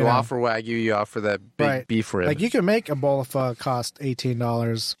Yeah, you You know. offer Wagyu, you offer that big right. beef rib. Like you can make a bowl of pho cost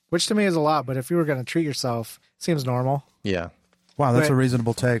 $18, which to me is a lot. But if you were going to treat yourself, it seems normal. yeah. Wow, that's Right. a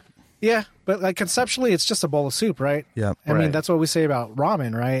reasonable take. Yeah, but like conceptually, it's just a bowl of soup, right? Yep. I mean, Right. that's what we say about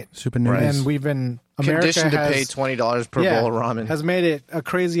ramen, right? Soup and noodles. And we've been America Conditioned to has, pay $20 per yeah, bowl of ramen. has made it a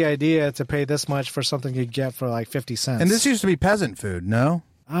crazy idea to pay this much for something you get for like 50 cents. And this used to be peasant food, no?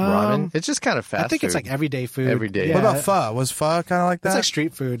 Ramen. It's just kind of fast I think it's food. like everyday food. Every day. Yeah. What about pho? Was pho kind of like that? It's like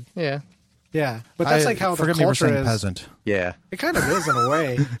street food. Yeah. Yeah, but that's like how the forgive me for culture saying is. peasant. Yeah. It kind of is in a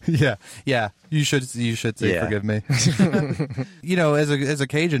way. Yeah. You should say Yeah. forgive me. You know, as a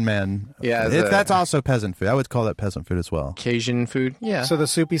Cajun man, Yeah, as that's also peasant food. I would call that peasant food as well. Cajun food. Yeah. So the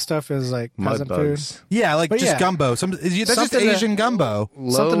soupy stuff is like Mud peasant food. bugs. Yeah, like But just yeah. gumbo. That's just Something to- Asian gumbo.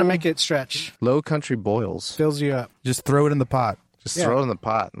 Something to make it stretch, Low country boils. fills you up. Just throw it in the pot. Just Yeah. throw it in the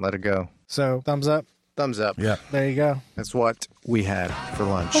pot and let it go. So thumbs up. Thumbs up. Yeah. There you go. That's what we had for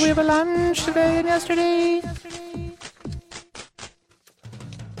lunch. have a lunch today and yesterday.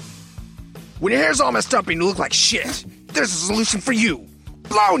 When your hair's all messed up and you look like shit, there's a solution for you.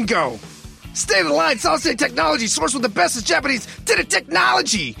 Blow and go. State-of-the-line solid-state technology sourced with the best of Japanese did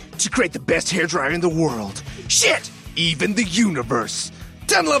technology to create the best hairdryer in the world. Shit, even the universe.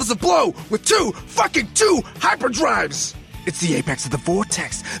 10 levels of blow with two hyperdrives. It's the apex of the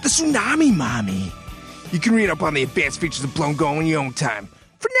vortex, the tsunami mommy. You can read up on the advanced features of Blow and Go in your own time.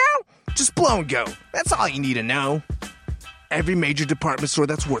 For now, just Blow and Go. That's all you need to know. Every major department store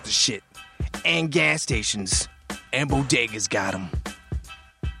that's worth a shit. And gas stations. And bodegas got them.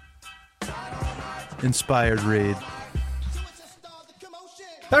 Inspired read.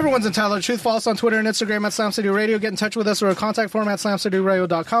 Everyone's entitled to truth. Follow us on Twitter and Instagram at Slam City Radio. Get in touch with us through a contact form at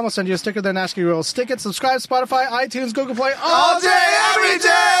slamcityradio.com. We'll send you a sticker, then ask you to stick it. Subscribe, Spotify, iTunes, Google Play, all day, every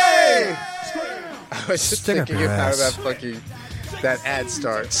day! I was just Stick up thinking your of how ass. that ad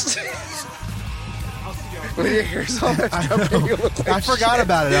starts. When your hair's all messed up and you look like I forgot shit.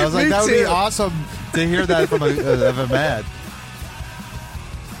 about it. I was like, Me that would be too. awesome to hear that from of a ad.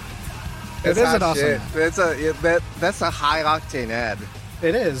 That's It is hot an awesome shit. That's a high octane ad.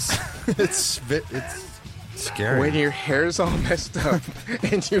 It is. It's scary. When your hair's all messed up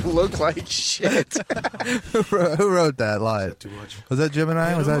and you look like shit. Who wrote that line? Was that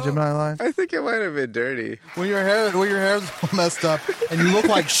Gemini? Was that a Gemini line? I think it might have been dirty. When your hair's all messed up and you look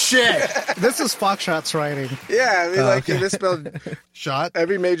like shit. This is Foxtrot's writing. Yeah, I mean, like okay. you misspelled Shot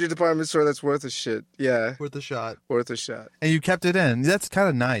every major department store that's worth a shit. Yeah, with the shot, worth a shot. and you kept it in. That's kind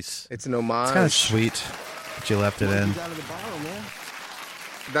of nice. It's an homage. It's kind of sweet that you left it in.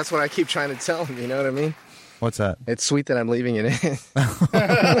 That's what I keep trying to tell him. You know what I mean? What's that? It's sweet that I'm leaving it in.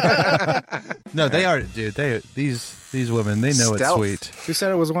 No, they are, dude. These women, they know Stealth. it's sweet. Who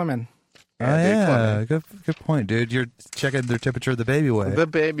said it was women? Oh Yeah, yeah, good point, dude. You're checking their temperature the baby way. The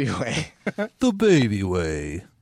baby way. The baby way.